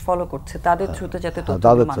 যাদেরকে মানুষ ফলো করছে, তাদের থ্রুতে যাতে তথ্য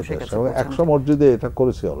মানুষের কাছে পৌঁছায়। 100 মসজিদে এটা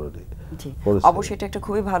করেছি অলরেডি। জি, অবশ্যই এটা একটা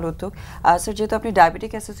খুবই ভালো উদ্যোগ। স্যার, যেহেতু আপনি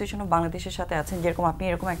ডায়াবেটিক অ্যাসোসিয়েশন অফ বাংলাদেশের সাথে আছেন, যেরকম আপনি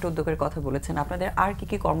এরকম একটা উদ্যোগের কথা বলেছেন, আপনাদের আর কি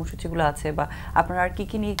কি কর্মসূচিগুলো আছে বা আপনারা আর কি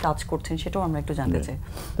কি নিয়ে কাজ করছেন সেটাও আমরা একটু জানতে চাই।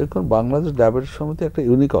 দেখুন, বাংলাদেশ ডায়াবেটিস সমিতি একটা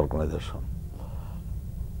ইউনিক অর্গানাইজেশন,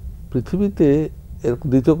 পৃথিবীতে এরকম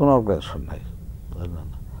দ্বিতীয় কোনো অর্গানাইজেশন নাই।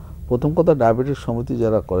 প্রথম কথা, ডায়াবেটিস সমিতি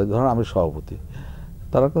যারা করে, ধরুন আমি সভাপতি,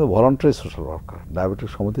 তারা কিন্তু ভলান্টারি সোশ্যাল ওয়ার্কার। ডায়াবেটিস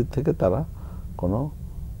সমিতির থেকে তারা কোনো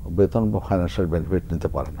বেতন বা ফাইন্যান্সিয়াল বেনিফিট নিতে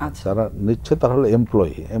পারে না। যারা নিচ্ছে তারা হলো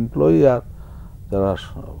এমপ্লয়ি, আর যারা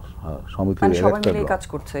সমিতির সবাই মিলে কাজ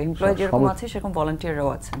করছে, এমপ্লয়ি যেরকম আছে সেরকম ভলান্টিয়াররাও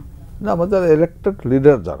আছেন। না, আমাদের ইলেক্টেড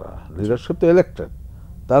লিডার যারা, লিডারশিপ তো ইলেক্টেড,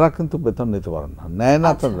 তারা কিন্তু বেতন নিতে পারেন না, নেয় না,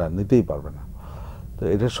 তারা নিতেই পারবে না। তো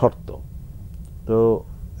এটা শর্ত। তো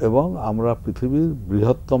এবং আমরা পৃথিবীর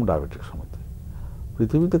বৃহত্তম ডায়াবেটিক সমিতি,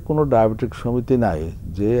 পৃথিবীতে কোনো ডায়াবেটিক সমিতি নাই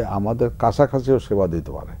যে আমাদের কাছাকাছিও সেবা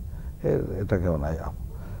দিতে পারে, এটাকেও নাই।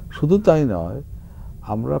 শুধু তাই নয়,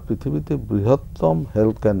 আমরা পৃথিবীতে বৃহত্তম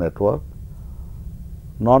health care network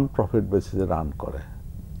non profit বেসিসে রান করে।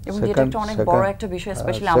 এবং যেটা একটা অনেক বড় একটা বিষয়,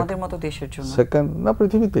 স্পেশালি আমাদের মতো দেশের জন্য। সেকেন্ড না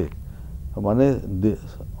পৃথিবীতে, মানে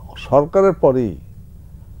সরকারের পরেই,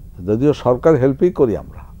 যদিও সরকার হেল্পই করি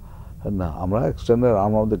আমরা, না আমরা এক্সটেন্ডেড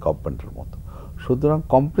আর্ম অফ দ্য গভর্নমেন্টের মতো। সুতরাং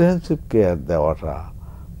কম্প্রিহেন্সিভ কেয়ার দেওয়াটা,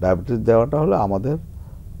 ডায়াবেটিস দেওয়াটা হলো আমাদের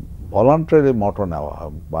ভলান্টারি মটো নেওয়া।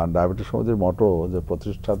 বা ডায়াবেটিস সমিতির মটো যে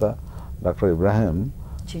প্রতিষ্ঠাতা ডক্টর ইব্রাহিম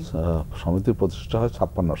সমিতির প্রতিষ্ঠা হয়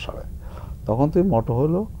 56 সালে, তখন থেকে মটো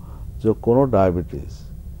হলো যে কোনো ডায়াবেটিস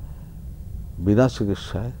বিনা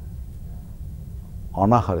চিকিৎসায়,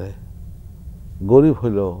 অনাহারে, গরিব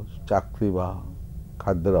হইলেও চাকরি বা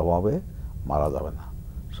খাদ্যের অভাবে মারা যাবে না।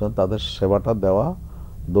 সুতরাং তাদের সেবাটা দেওয়া,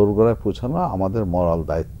 দোরগোড়ায় পৌঁছানো আমাদের মরাল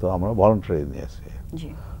দায়িত্ব, আমরা ভলান্টারি নিয়েছি।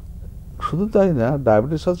 শুধু তাই না,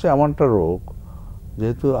 ডায়াবেটিস হচ্ছে এমন একটা রোগ,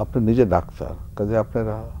 যেহেতু আপনি নিজে ডাক্তার, কাজে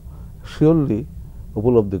আপনারা শিওরলি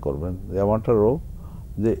উপলব্ধি করবেন যে এমন একটা রোগ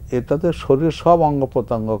যে এটাতে শরীরের সব অঙ্গ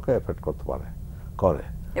প্রত্যঙ্গকে এফেক্ট করতে পারে, করে।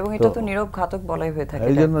 এবং এটা তো নীরব ঘাতক বলাই হয়ে থাকে।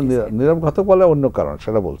 এই জন্য নীরব ঘাতক বলে অন্য কারণ,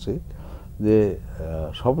 সেটা বলছি যে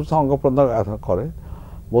সমস্ত অঙ্গ প্রত্যঙ্গ করে।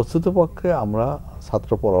 বস্তুত পক্ষে আমরা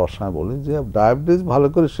ছাত্র পড়াবার সময় বলি যে ডায়াবেটিস ভালো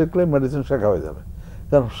করে শিখলে মেডিসিন শেখা হয়ে যাবে,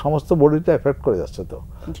 কারণ সমস্ত বডিটা এফেক্ট করে যাচ্ছে। তো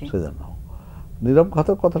সেজন্য নীরব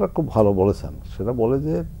ঘাতক কথাটা খুব ভালো বলেছেন। সেটা বলে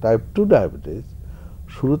যে টাইপ 2 ডায়াবেটিস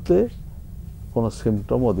শুরুতে কোনো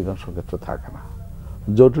সিমটম অধিকাংশ ক্ষেত্রে থাকে না,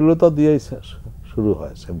 জটিলতা দিয়েই শুরু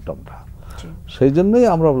হয় সিমটমটা। সেই জন্যই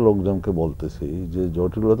আমরা লোকজনকে বলতেছি যে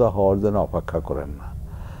জটিলতা হওয়ার জন্য অপেক্ষা করেন না,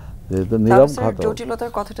 যেহেতু নীরব ঘাতক।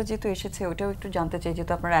 জটিলতার কথাটা যেহেতু এসেছে, ওটাও একটু জানতে চাই।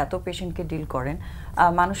 যেহেতু আপনারা এত পেশেন্টকে ডিল করেন,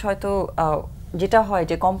 মানুষ হয়তো যেটা হয়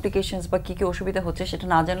যে কমপ্লিকেশনস বা কী কী অসুবিধা হচ্ছে সেটা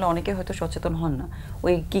না জানলে অনেকে হয়তো সচেতন হন না।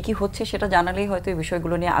 ওই কী কী হচ্ছে সেটা জানালেই হয়তো এই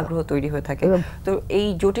বিষয়গুলো নিয়ে আগ্রহ তৈরি হয়ে থাকে। তো এই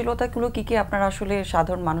জটিলতাগুলো কী কী আপনারা আসলে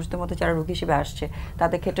সাধারণ মানুষদের মধ্যে যারা রোগী হিসেবে আসছে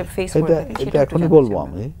তাদের ক্ষেত্রে ফেস করে থাকেন? এটা এখনই বলবো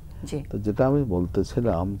আমি। তো যেটা আমি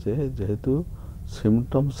বলতেছিলাম যে যেহেতু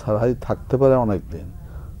সিমটম ছাড়াই থাকতে পারে অনেক দিন,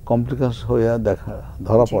 কমপ্লিকেশন হয়ে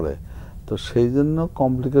ধরা পড়ে, তো সেই জন্য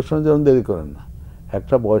কমপ্লিকেশন যেমন দেরি করেন না,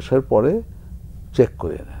 একটা বয়সের পরে চেক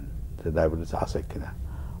করে নেন যে ডায়াবেটিস আছে কিনা।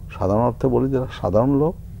 সাধারণ অর্থে বলি, যারা সাধারণ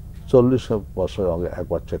লোক 40 বছর আগে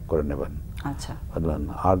একবার চেক করে নেবেন। আচ্ছা।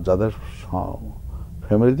 আর যাদের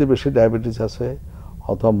ফ্যামিলিতে বেশি ডায়াবেটিস আছে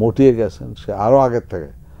অথবা মোটিয়ে গেছেন, সে আরও আগের থেকে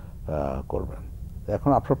করবেন।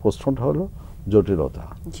 এখন আপনার প্রশ্নটা হলো জটিলতা,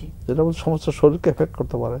 যেটা সমস্ত শরীরকে এফেক্ট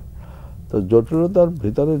করতে পারে। তো জটিলতার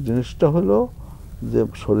ভিতরে জিনিসটা হলো যে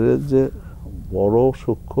শরীরের যে বড়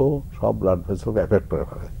সূক্ষ্ম সব ব্লাড ভেসেলকে এফেক্ট করে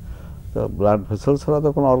ফেলে। তো ব্লাড ভেসেল ছাড়া তো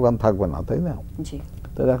কোনো অর্গান থাকবে না, তাই না?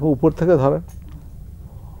 তাই এখন উপর থেকে ধরেন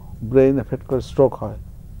ব্রেইন এফেক্ট করে স্ট্রোক হয়,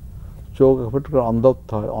 চোখ এফেক্ট করে অন্ধত্ব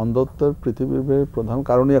হয়। অন্ধত্বের পৃথিবীর প্রধান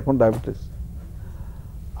কারণই এখন ডায়াবেটিস।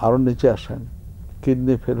 আরও নিচে আসেন,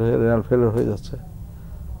 কিডনি ফেল হয়ে রেনাল ফেলিওর হয়ে যাচ্ছে,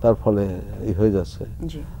 তার ফলে এই হয়ে যাচ্ছে।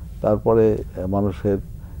 তারপরে মানুষের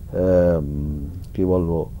কি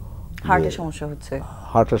বলবো, হার্টের সমস্যা হচ্ছে,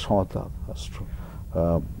 হার্টের সমস্যা,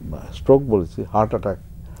 স্ট্রোক বলেছি, হার্ট অ্যাটাক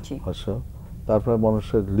হচ্ছে। তারপরে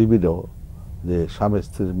মানুষের লিবিডো, যে স্বামী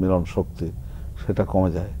স্ত্রীর মিলন শক্তি, সেটা কমে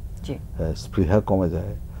যায়, স্পৃহা কমে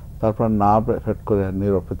যায়। তারপর নার্ভ এফেক্ট করে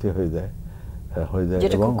নিউরোপ্যাথি হয়ে যায়,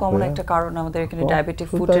 যেটা খুব কমন একটা কারণ আমাদের এখানে ডায়াবেটিক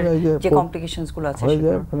ফুটের যে কমপ্লিকেশনস গুলো আছে হয়ে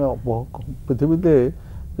যায়। মানে পৃথিবীতে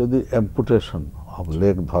যদি অ্যাম্পুটেশন অফ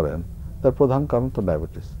লেগ ধরেন, তার প্রধান কারণ তো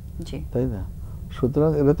ডায়াবেটিস, তাই না? সুতরাং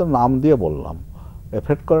এটা তো নাম দিয়ে বললাম,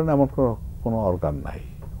 এফেক্ট করেন এমন কোনো অর্গান নাই।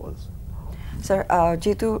 স্যার,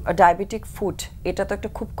 যেহেতু ডায়াবেটিক ফুট এটা তো একটা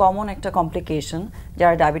খুব কমন একটা কমপ্লিকেশন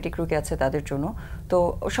যারা ডায়াবেটিক রোগী আছে তাদের জন্য, তো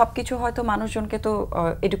সব কিছু হয়তো মানুষজনকে তো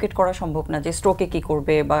এডুকেট করা সম্ভব না যে স্ট্রোকে কী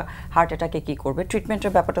করবে বা হার্ট অ্যাটাকে কী করবে।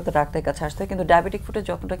 ট্রিটমেন্টের ব্যাপারটা তো ডাক্তারের কাছে আসতে হয়, কিন্তু ডায়াবেটিক ফুটের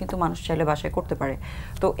যত্নটা কিন্তু মানুষ চাইলে বাসায় করতে পারে।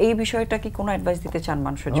 তো এই বিষয়টা কি কোনো অ্যাডভাইস দিতে চান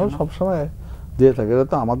মানুষের জন্য? সবসময় দিয়ে থাকে। এটা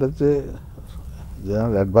তো আমাদের যে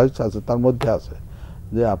অ্যাডভাইস আছে তার মধ্যে আছে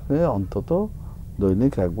যে আপনি অন্তত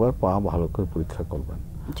দৈনিক একবার পা ভালো করে পরীক্ষা করবেন।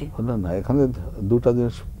 না, এখানে দুটা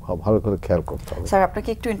জিনিস ভালো করে খেয়াল করতে হবে। স্যার, আপনাকে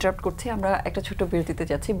একটু ইন্টারাপ্ট করছি, আমরা একটা ছোট বিরতিতে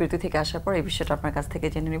যাচ্ছি। বিরতি থেকে আসার পর এই বিষয়টা আপনার কাছ থেকে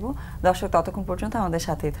জেনে নিব। দর্শক, ততক্ষণ পর্যন্ত আমাদের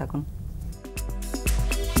সাথেই থাকুন।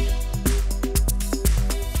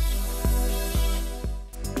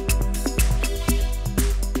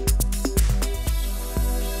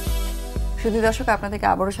 শুধু দর্শক আপনাদেরকে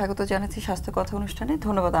আবারও স্বাগত জানাচ্ছি স্বাস্থ্য কথা অনুষ্ঠানে।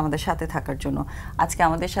 ধন্যবাদ আমাদের সাথে থাকার জন্য। আজকে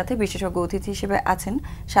আমাদের সাথে বিশেষজ্ঞ অতিথি হিসেবে আছেন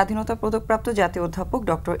স্বাধীনতা পদকপ্রাপ্ত জাতীয় অধ্যাপক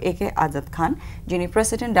ডক্টর এ.কে আজাদ খান, যিনি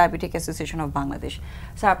president diabetic association of Bangladesh.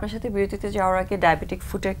 Sir, আপনার সাথে বিরতিতে যাওয়ার আগে ডায়াবেটিক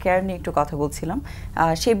ফুডের কেয়ার নিয়ে একটু কথা বলছিলাম,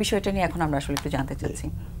 সেই বিষয়টা নিয়ে এখন আমরা আসলে একটু জানতে চাচ্ছি।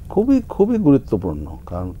 খুবই খুবই গুরুত্বপূর্ণ,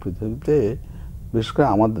 কারণ পৃথিবীতে বিশেষ করে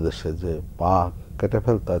আমাদের দেশে যে পা কেটে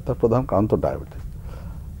ফেলতে হয় তার প্রধান কারণ তো ডায়াবেটিস।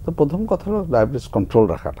 তো প্রথম কথা হলো ডায়াবেটিস কন্ট্রোল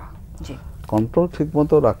রাখাটা। কন্ট্রোল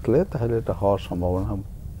ঠিকমতো রাখলে তাহলে এটা হওয়ার সম্ভাবনা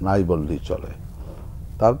নাই বললেই চলে।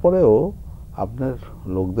 তারপরেও আপনার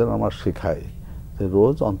লোকদের আমার শেখাই যে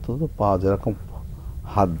রোজ অন্তত পা যেরকম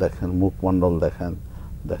হাত দেখেন, মুখমণ্ডল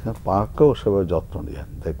দেখেন, পাকেও সেভাবে যত্ন নিয়েন।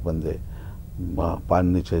 দেখবেন যে পায়ের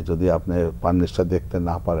নিচে যদি আপনি পায়ের নিচটা দেখতে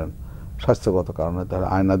না পারেন স্বাস্থ্যগত কারণে, তাহলে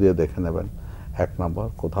আয়না দিয়ে দেখে নেবেন। 1 নম্বর,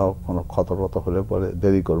 কোথাও কোনো ক্ষত হলে পরে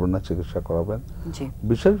দেরি করবেন না, চিকিৎসা করাবেন।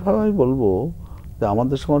 বিশেষভাবে আমি বলবো যে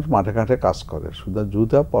আমাদের সমাজ মাঠে ঘাটে কাজ করে, শুধু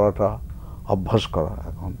জুতা পরাটা অভ্যাস করা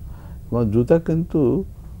এখন। এবং জুতা কিন্তু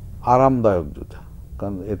আরামদায়ক জুতা,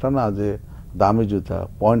 কারণ এটা না যে দামি জুতা,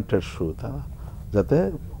 পয়েন্টেড শু, তাই না, যাতে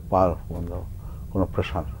পার কোনো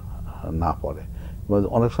প্রেশার না পড়ে।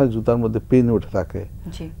 অনেক সময় জুতার মধ্যে পিন উঠে থাকে,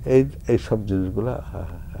 এইসব জিনিসগুলো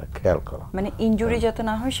খেয়াল করা, মানে ইনজুরি যাতে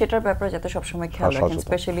না হয় সেটার ব্যাপারে যাতে সবসময় খেয়াল রাখেন।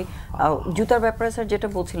 স্পেশালি জুতার ব্যাপারে স্যার যেটা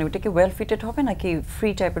বলছিলাম, এটা কি ওয়েল ফিটেড হবে নাকি ফ্রি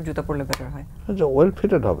টাইপের জুতা পরলে বেটার হয়? ওয়েল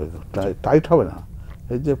ফিটেড হবে, টাইট হবে না।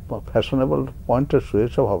 এই যে ফ্যাশনেবল পয়েন্টের শু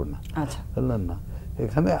এসব হবে না, বুঝলেন না।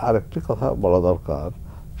 এখানে আরেকটি কথা বলা দরকার,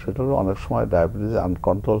 সেটা হলো অনেক সময় ডায়াবেটিস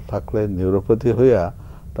আনকন্ট্রোল থাকলে নিউরোপ্যাথি হইয়া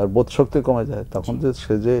তার বোধশক্তি কমে যায়, তখন যে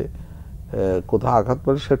সে যে কোথাও আঘাত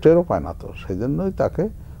পড়ে সে টেরও পায় না। তো সেই জন্যই তাকে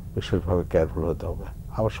বিশেষভাবে কেয়ারফুল হতে হবে।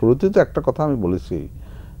 আবার শুরুতেই তো একটা কথা আমি বলেছি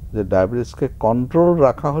যে ডায়াবেটিসকে কন্ট্রোল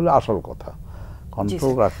রাখা হলে আসল কথা।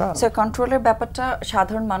 কন্ট্রোল রাখা, স্যার কন্ট্রোলের ব্যাপারটা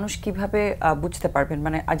সাধারণ মানুষ কিভাবে বুঝতে পারবেন?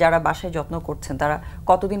 মানে যারা বাসায় যত্ন করছেন তারা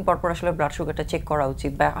কতদিন পর পর আসলে ব্লাড সুগারটা চেক করা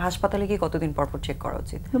উচিত, বা হাসপাতালে গিয়ে কতদিন পর পর চেক করা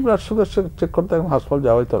উচিত? ব্লাড সুগার চেক করতে এখন হাসপাতাল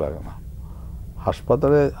যাওয়াই তো লাগে না।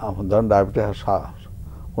 হাসপাতালে ধরেন ডায়াবেটিস,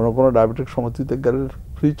 কোনো ডায়াবেটিক সমিতিতে গেলে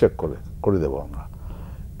ফ্রি চেক করে দেবো আমরা,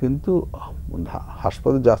 কিন্তু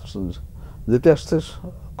হাসপাতালে যেতে আসতে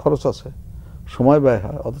খরচ আছে, সময় ব্যয়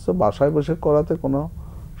হয়। অথচ বাসায় বসে করাতে কোনো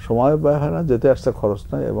সময় ব্যয় হয় না, যেতে আসতে খরচ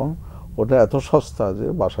নাই, এবং ওটা এত সস্তা যে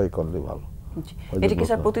বাসায় করলে ভালো। এটা কি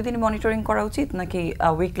স্যার প্রতিদিন মনিটরিং করা উচিত নাকি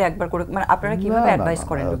উইকলি একবার করে? মানে আপনারা কিভাবে অ্যাডভাইস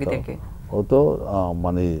করেন রোগীদেরকে? ও তো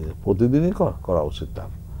মানে প্রতিদিনই করা উচিত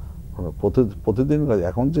তার, প্রতিদিন।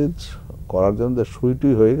 এখন যে করার জন্য যে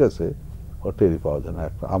সুইটুই হয়ে গেছে, ও টেরি পাওয়া যায় না।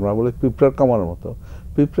 আমরা বলি পিঁপড়ার কামার মতো,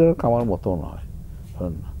 পিঁপড়ার কামার মতো নয়।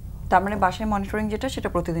 তার মানে বাসায় মনিটরিং যেটা, সেটা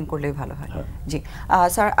প্রতিদিন করলেই ভালো হয়। জি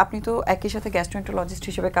স্যার, আপনি তো একই সাথে গ্যাস্ট্রোএন্টারোলজিস্ট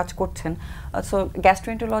হিসেবে কাজ করছেন। সো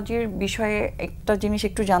গ্যাস্ট্রোএন্টারোলজির বিষয়ে একটা জিনিস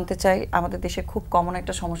একটু জানতে চাই। আমাদের দেশে খুব কমন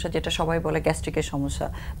একটা সমস্যা, যেটা সবাই বলে গ্যাস্ট্রিকের সমস্যা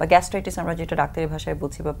বা গ্যাস্ট্রাইটিস, আমরা যেটা ডাক্তারি ভাষায়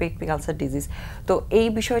বলছি, বা পেপটিক আলসার ডিজিজ। তো এই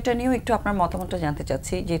বিষয়টা নিয়েও একটু আপনার মতামতটা জানতে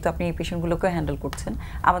চাচ্ছি, যেহেতু আপনি এই পেশেন্টগুলোকে হ্যান্ডেল করছেন।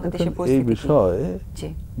 আমাদের দেশে এই বিষয়ে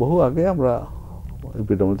বহু আগে আমরা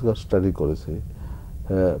এপিডেমিওলজিক্যাল স্টাডি করেছি।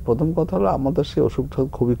 প্রথম কথা হলো আমাদের সেই অসুখটা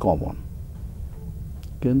খুবই কমন,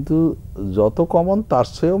 কিন্তু যত কমন তার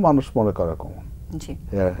চেয়েও মানুষ মনে করে কমন,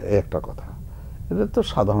 একটা কথা। এটা তো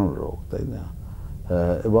সাধারণ রোগ, তাই না?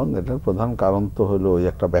 এবং এটার প্রধান কারণ তো হলো ওই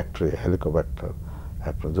একটা ব্যাকটেরিয়া, হেলিকোব্যাক্টার।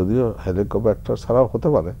 একটা, যদিও হেলিকোব্যাক্টার ছাড়াও হতে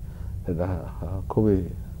পারে, এটা খুবই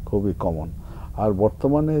খুবই কমন। আর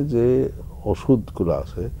বর্তমানে যে ওষুধগুলো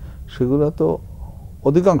আছে সেগুলো তো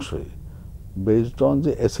অধিকাংশই বেসড অন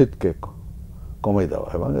যে অ্যাসিডকে কমাই দেওয়া,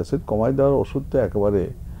 এবং অ্যাসিড কমাই দেওয়ার ওষুধ তো একেবারে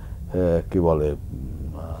কি বলে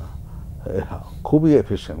খুবই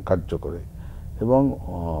এফিশিয়েন্ট, কার্যকরী এবং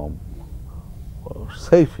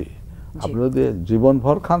সেফই। আপনি যদি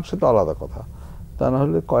জীবনভর খান সেটা আলাদা কথা, তা না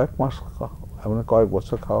হলে কয়েক মাস, মানে কয়েক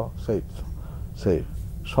বছর খাওয়া সেফ,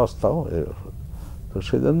 সস্তাও এই ওষুধ। তো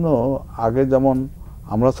সেই জন্য আগে যেমন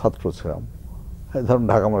আমরা ছাত্র ছিলাম, ধরুন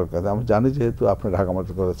ঢাকা মেডিকেল কলেজে, আমি জানি যেহেতু আপনি ঢাকা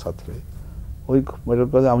মেডিকেল কলেজের ছাত্রী, ওই মেডিকেল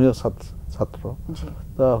কলেজে আমিও ছাত্র।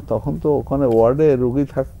 তা তখন তো ওখানে ওয়ার্ডে রুগী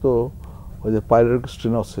থাকতো ওই যে পাইলরিক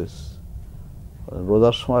স্টেনোসিস,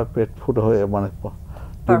 রোজার সময় পেট ফুটো হয়ে, মানে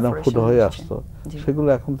ফুটো হয়ে আসতো, সেগুলো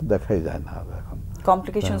এখন তো দেখাই যায় না। এখন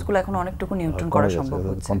কমপ্লিকেশনস গুলো এখন অনেকটুকু নিয়ন্ত্রণ করা সম্ভব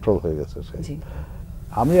হচ্ছে, কন্ট্রোল হয়ে গেছে।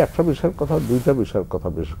 আমি একটা বিষয়ের কথা, দুইটা বিষয়ের কথা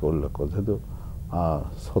বেশি উল্লেখ করি, যেহেতু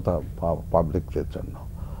শ্রোতা পাবলিকদের জন্য।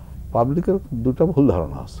 পাবলিকের দুটা ভুল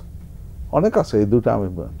ধারণা আছে, অনেক আছে, এই দুটো আমি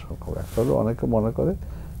একটা হলো অনেকে মনে করে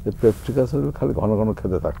যে পেপটিক অ্যাসিড খালি ঘন ঘন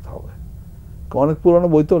খেতে থাকতে হবে, অনেক পুরনো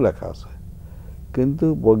বইতেও লেখা আছে, কিন্তু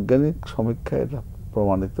বৈজ্ঞানিক সমীক্ষায় এটা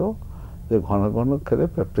প্রমাণিত যে ঘন ঘন খেলে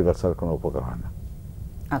পেপটিক অ্যাসিডের কোনো উপকার হয়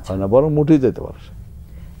না, বরং মুটিয়ে যেতে পারে।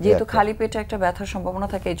 যেহেতু খালি পেটে একটা ব্যথার সম্ভাবনা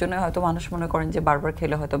থাকে, এই জন্য হয়তো মানুষ মনে করেন যে বারবার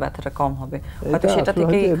খেলে হয়তো ব্যথাটা কম হবে, হয়তো সেটা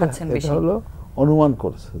থেকেই খাচ্ছেন বেশি। এটা হলো অনুমান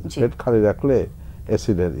করেছে পেট খালি রাখলে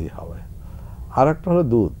অ্যাসিডের হবে। আর একটা হলো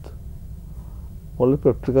দুধ, বলে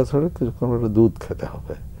পেপটিক আলসারে কিছুক্ষণ দুধ খেতে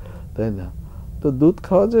হবে, তাই না? তো দুধ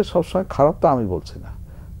খাওয়া যে সবসময় খারাপ তা আমি বলছি না,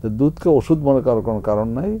 যে দুধকে ওষুধ মনে করার কোনো কারণ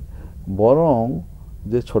নাই, বরং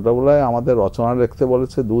যে ছোটবেলায় আমাদের রচনা লিখতে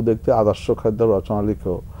বলেছে দুধ একটি আদর্শ খাদ্য, রচনা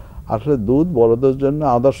লিখো, আসলে দুধ বড়দের জন্য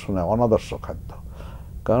আদর্শ নয়, অনাদর্শ খাদ্য।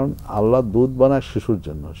 কারণ আল্লাহ দুধ বানায় শিশুর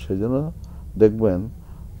জন্য, সেই জন্য দেখবেন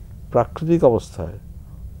প্রাকৃতিক অবস্থায়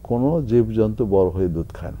কোনো জীবজন্তু বড় হয়ে দুধ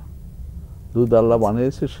খায় না, দুধ আল্লাহ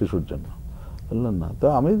বানিয়েছে শিশুর জন্য, বুঝলেন না? তো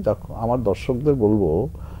আমি আমার দর্শকদের বলবো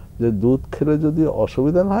যে দুধ খেলে যদি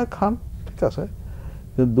অসুবিধা না হয় খান, ঠিক আছে,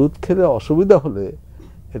 কিন্তু দুধ খেলে অসুবিধা হলে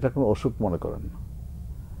এটা কোনো অসুখ মনে করেন না,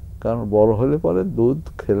 কারণ বড় হলে পরে দুধ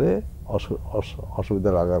খেলে অসুবিধা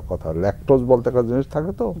লাগার কথা। ল্যাকটোজ বলতে একটা জিনিস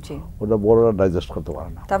থাকে, তো ওটা বড়রা ডাইজেস্ট করতে পারে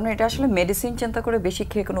না। তার মানে এটা আসলে মেডিসিন চিন্তা করে বেশি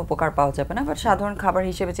খেয়ে কোনো উপকার পাওয়া যাবে না, বাট সাধারণ খাবার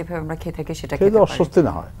হিসেবে যেভাবে আমরা খেয়ে থাকি সেটা খেতে পারি। অস্বস্তি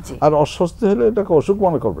না হয়, আর অস্বস্তি হলে এটাকে অসুখ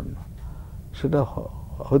মনে করবেন না, সেটা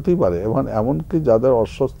হতেই পারে। এবং এমনকি যাদের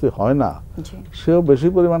অস্বস্তি হয় না সেও বেশি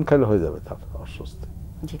পরিমাণ খাইলে হয়ে যাবে তার অস্বস্তি।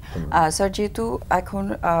 জি স্যার, যেহেতু এখন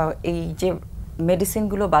এই যে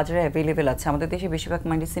মেডিসিনগুলো বাজারে অ্যাভেলেবেল আছে, আমাদের দেশে বেশিরভাগ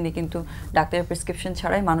মেডিসিনই কিন্তু ডাক্তারের প্রেসক্রিপশন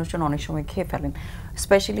ছাড়াই মানুষজন অনেক সময় খেয়ে ফেলেন,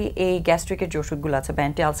 স্পেশালি এই গ্যাস্ট্রিকের যে ওষুধগুলো আছে বা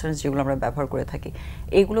অ্যান্টি আলসারেন্স যেগুলো আমরা ব্যবহার করে থাকি,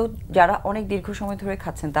 এগুলো যারা অনেক দীর্ঘ সময় ধরে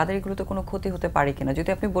খাচ্ছেন তাদের এগুলো তো কোনো ক্ষতি হতে পারে কিনা? যদি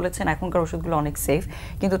আপনি বলেছেন এখনকার ওষুধগুলো অনেক সেফ,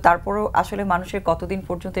 কিন্তু তারপরেও আসলে মানুষের কতদিন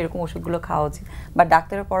পর্যন্ত এরকম ওষুধগুলো খাওয়া উচিত, বা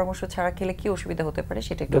ডাক্তারের পরামর্শ ছাড়া খেলে কি অসুবিধা হতে পারে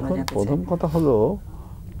সেটা একটু জানতে চাই। প্রথম কথা হলো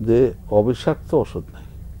যে অবিষাক্ত ওষুধ নেই,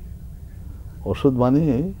 ওষুধ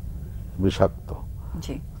মানেই বিষাক্ত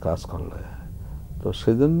কাজ করলে, তো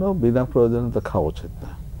সেজন্য বিনা প্রয়োজনে তো খাওয়া উচিত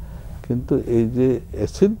না। কিন্তু এই যে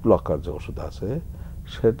অ্যাসিড ব্লকার যে ওষুধ আছে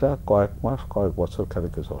সেটা কয়েক মাস কয়েক বছর খেলে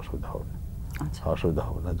কিছু অসুবিধা হবে না, অসুবিধা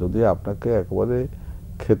হবে না। যদি আপনাকে একবারে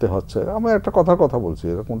খেতে হচ্ছে, আমি একটা কথা বলছি,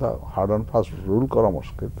 এরকম হার্ড অ্যান্ড ফাস্ট রুল করা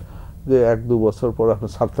মুশকিল, যে 1-2 বছর পরে আপনি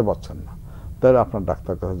ছাড়তে পারছেন না, তাহলে আপনার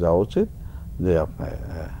ডাক্তার কাছে যাওয়া উচিত যে আপনি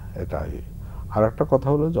এটাই। আর একটা কথা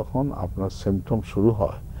হলো যখন আপনার সিমটম শুরু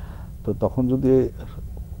হয়, তো তখন যদি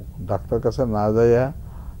ডাক্তার কাছে না যাইয়া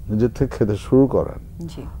নিজের থেকে খেতে শুরু করেন,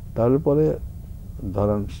 তাহলে পরে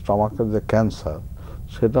ধরেন স্টমাকের যে ক্যান্সার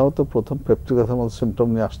সেটাও তো প্রথম পেপটিক আলসারের সিমটম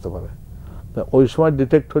নিয়ে আসতে পারে, ওই সময়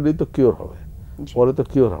ডিটেক্ট হলেই তো কিওর হবে, পরে তো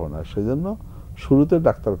কিওর হবে না। সেই জন্য শুরুতে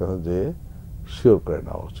ডাক্তার কাছে যেয়ে শিওর করে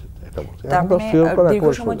নেওয়া উচিত, এটা বলছি। দীর্ঘ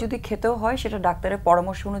সময় যদি খেতেও হয় সেটা ডাক্তারের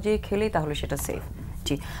পরামর্শ অনুযায়ী খেলেই তাহলে সেটা সেফ।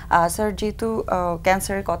 জি স্যার, যেহেতু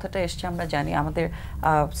ক্যান্সারের কথাটা এসছে, আমরা জানি আমাদের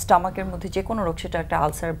স্টমাকের মধ্যে যে কোনো রোগ, সেটা একটা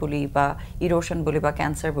আলসার বলি বা ইরোশন বলি বা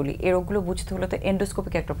ক্যান্সার বলি, এই রোগগুলো বুঝতে হলে তো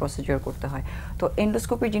এন্ডোস্কোপিক একটা প্রসিডিওর করতে হয়। তো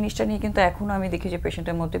এন্ডোস্কোপির জিনিসটা নিয়ে কিন্তু এখনও আমি দেখি যে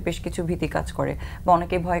পেশেন্টের মধ্যে বেশ কিছু ভীতি কাজ করে, বা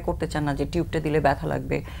অনেকেই ভয় করতে চান না যে টিউবটা দিলে ব্যথা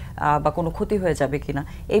লাগবে বা কোনো ক্ষতি হয়ে যাবে কিনা,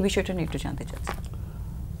 এই বিষয়টা নিয়ে একটু জানতে চাচ্ছি।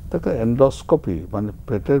 দেখো, এন্ডোস্কোপি মানে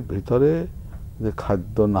পেটের ভিতরে যে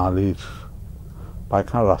খাদ্য নালীর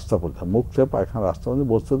পায়খানার রাস্তা পড়ছে, মুখ থেকে পায়খানার রাস্তা পর্যন্ত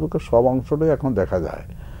বস্তুকে সব অংশটাই এখন দেখা যায়,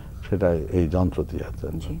 সেটা এই যন্ত্র দিয়ে আছে।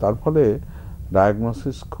 তার ফলে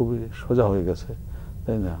ডায়াগনোসিস খুবই সোজা হয়ে গেছে,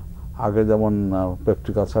 তাই না? আগে যেমন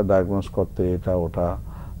পেপটিক আলসার ডায়াগনোস করতে এটা ওটা,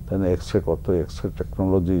 তাই না, এক্স রে করতো, এক্স রে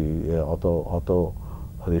টেকনোলজি অত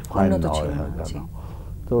রিফাইন নয়, জানো,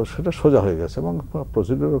 তো সেটা সোজা হয়ে গেছে এবং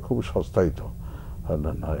প্রসিডিওর খুবই সস্তায়িত।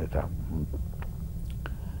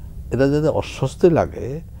 এটা যদি অস্বস্তি লাগে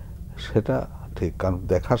সেটা ঠিক, কারণ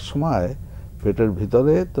দেখার সময় পেটের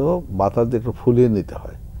ভিতরে তো বাতাস দিয়ে একটু ফুলিয়ে নিতে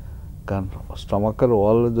হয়, কারণ স্টমাকের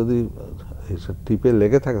ওয়াল যদি টিপে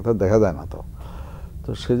লেগে থাকে তা দেখা যায় না, তো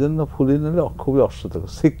সেই জন্য ফুলিয়ে নিলে খুবই অস্বস্তি,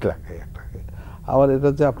 সিক লাগে একটাকে। আবার এটা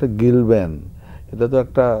যে আপনি গিলবেন, এটা তো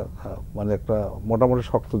একটা মানে একটা মোটামুটি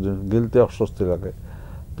শক্ত জিনিস, গিলতে অস্বস্তি লাগে,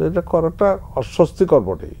 তো এটা করাটা অস্বস্তিকর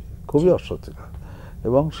বটেই, খুবই অস্বস্তিকর।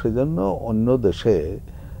 এবং সেজন্য অন্য দেশে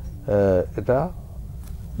এটা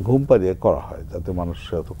ঘুম পাড়িয়ে করা হয় যাতে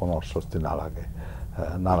মানুষের তো কোনো অস্বস্তি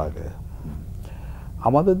না লাগে।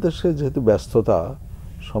 আমাদের দেশে যেহেতু ব্যস্ততা,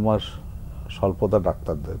 সমাজ স্বল্পতা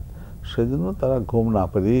ডাক্তারদের, সেই জন্য তারা ঘুম না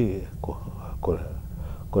পারিয়ে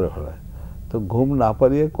করে ফেলায়। তো ঘুম না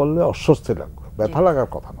পারিয়ে করলে অস্বস্তি লাগবে, ব্যথা লাগার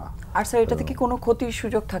কথা না। আর স্যার, এটা থেকে কোনো ক্ষতির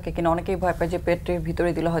সুযোগ থাকে কিনা? অনেকেই ভয় পায় যে পেটের ভিতরে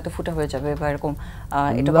দিলে হয়তো ফুটা হয়ে যাবে বা এরকম,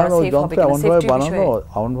 এটা করা সেফ হবে কিনা? সেফটি বিষয়ে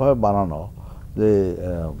এমনভাবে বানানো যে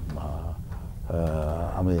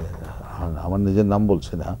আমি আমার নিজের নাম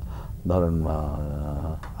বলছি না, ধরেন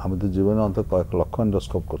আমি তো জীবনে অন্তত কয়েক লক্ষ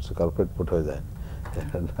এন্ডোস্কোপ করছি, কারো পেট ফুট হয়ে যায়,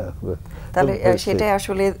 তাহলে সেটাই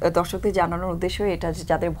আসলে দর্শকদের জানানোর উদ্দেশ্য এটা, যে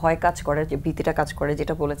যাদের ভয় কাজ করে, যে ভীতিটা কাজ করে,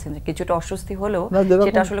 যেটা বলেছেন যে কিছুটা অস্বস্তি হলেও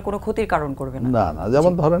সেটা আসলে কোনো ক্ষতির কারণ করবে না। না না,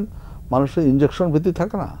 যেমন ধরেন মানুষের ইনজেকশন ভীতি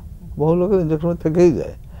থাকে না, বহু লোকের ইনজেকশন থেকেই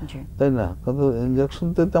যায়, তাই না? কিন্তু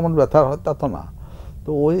ইনজেকশনতে তেমন ব্যথা হয় তা তো না। তো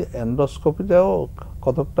ওই এন্ডোস্কোপিটাও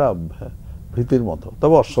কতটা ভীতির মতো,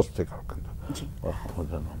 তবে অস্বস্তিকর। কিন্তু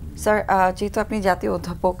স্যার, যেহেতু আপনি জাতীয়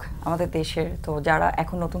অধ্যাপক আমাদের দেশের, তো যারা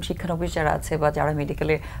এখন নতুন শিক্ষানবিশ যারা আছে বা যারা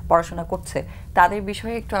মেডিকেলে পড়াশোনা করছে, তাদের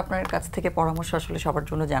বিষয়ে একটু আপনার কাছ থেকে পরামর্শ আসলে সবার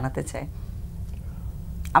জন্য জানাতে চাই।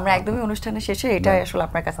 আমরা একদমই অনুষ্ঠানের শেষে এটাই আসলে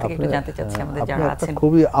আপনার কাছ থেকে একটু জানতে চাচ্ছি আমাদের যারা আছেন।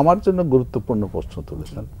 খুবই আমার জন্য গুরুত্বপূর্ণ প্রশ্ন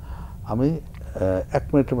তুলেছেন। আমি 1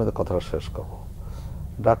 মিনিটের মধ্যে কথাটা শেষ করব।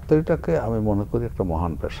 ডাক্তারিটাকে আমি মনে করি একটা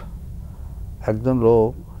মহান পেশা। একজন লোক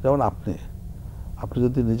যেমন আপনি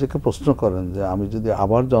যদি নিজেকে প্রশ্ন করেন যে আমি যদি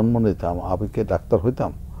আবার জন্ম নিতাম আমি কি ডাক্তার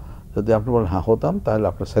হইতাম, যদি আপনি বলেন হ্যাঁ হতাম, তাহলে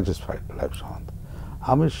আপনি স্যাটিসফাইড লাইফ সম্বন্ধে।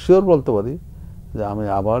 আমি শিওর বলতে পারি যে আমি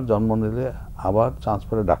আবার জন্ম নিলে আবার চান্স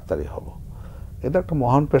পেলে ডাক্তারই হব। এটা একটা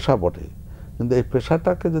মহান পেশা বটে, কিন্তু এই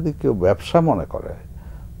পেশাটাকে যদি কেউ ব্যবসা মনে করে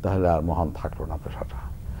তাহলে আর মহান থাকলো না পেশাটা।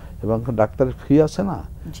 এবং ডাক্তারের ফি আছে না,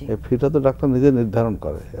 এই ফিটা তো ডাক্তার নিজে নির্ধারণ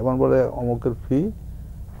করে। এবং বলে অমুকের ফি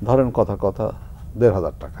ধরেন কথা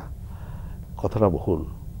 1,500 টাকা, কথাটা ভুল।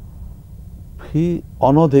 ফি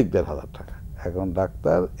অনধিক 1,500 টাকা। এখন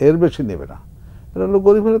ডাক্তার এর বেশি নেবে না, এটা লোক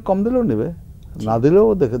গরিব হলে কম দিলেও নেবে, না দিলেও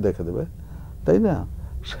দেখে দেবে, তাই না?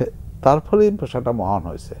 তার ফলে এই পেশাটা মহান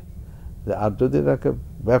হয়েছে। যে আর যদি এটাকে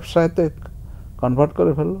ব্যবসায়তে কনভার্ট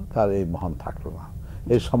করে ফেললো তার এই মহান থাকলো না,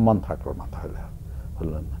 এই সম্মান থাকলো না, তাহলে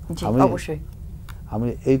বললেন না। আমি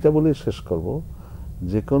এইটা বলেই শেষ করব,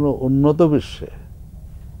 যে কোনো উন্নত বিশ্বে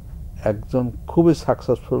একজন খুবই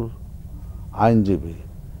সাকসেসফুল আইনজীবী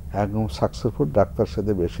একদম সাকসেসফুল ডাক্তার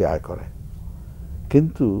সাথে বেশি আয় করে,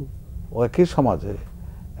 কিন্তু একই সমাজে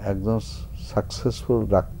একজন সাকসেসফুল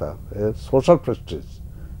ডাক্তার এর সোশ্যাল প্রেস্টিজ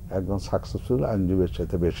একজন সাকসেসফুল আইনজীবীর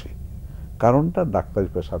সাথে বেশি। কারণটা ডাক্তারি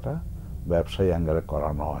পেশাটা ব্যবসায়ী অ্যাঙ্গেলে করা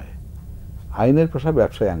নয়, আইনের পেশা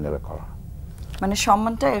ব্যবসায়ী অ্যাঙ্গেলে করা। মানে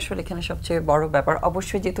সম্মানটাই আসলে এখানে সবচেয়ে বড় ব্যাপার।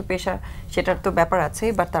 অবশ্যই যেহেতু পেশা সেটার তো ব্যাপার আছে,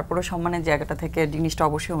 বাট তারপরে সম্মানের জায়গাটা থেকে জিনিসটা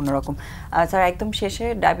অবশ্যই অন্যরকম। স্যার, একদম শেষে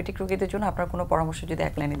ডায়াবেটিক রোগীদের জন্য আপনার কোনো পরামর্শ যদি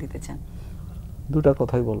এক লাইনে দিতে চান? 2টা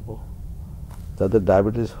কথাই বলবো। যাদের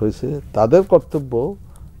ডায়াবেটিস হয়েছে তাদের কর্তব্য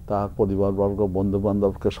তার পরিবারবর্গ বন্ধু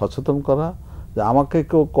বান্ধবকে সচেতন করা যে আমাকে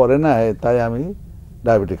কেউ করে না তাই আমি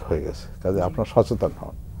ডায়াবেটিক হয়ে গেছে, কাজে আপনার সচেতন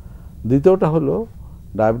হন। দ্বিতীয়টা হলো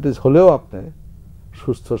ডায়াবেটিস হলেও আপনি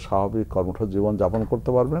সুস্থ স্বাভাবিক কর্মঠ জীবন যাপন করতে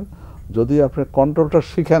পারবেন যদি আপনি কন্ট্রোলটা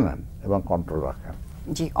শিখে নেন এবং কন্ট্রোল রাখেন।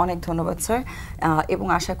 জি, অনেক ধন্যবাদ স্যার, এবং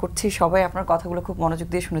আশা করছি সবাই আপনার কথাগুলো খুব মনোযোগ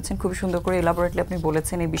দিয়ে শুনেছেন। খুবই সুন্দর করে এলাবোরেটলি আপনি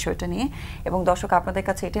বলেছেন এই বিষয়টা নিয়ে। এবং দর্শক, আপনাদের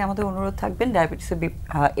কাছে এটাই আমাদের অনুরোধ থাকবেন, ডায়াবেটিসের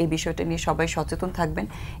এই বিষয়টা নিয়ে সবাই সচেতন থাকবেন।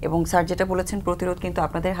 এবং স্যার যেটা বলেছেন, প্রতিরোধ কিন্তু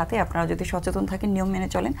আপনাদের হাতে। আপনারা যদি সচেতন থাকেন, নিয়ম মেনে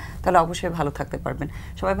চলেন, তাহলে অবশ্যই ভালো থাকতে পারবেন।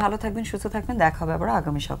 সবাই ভালো থাকবেন, সুস্থ থাকবেন। দেখা হবে আবার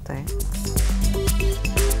আগামী সপ্তাহে।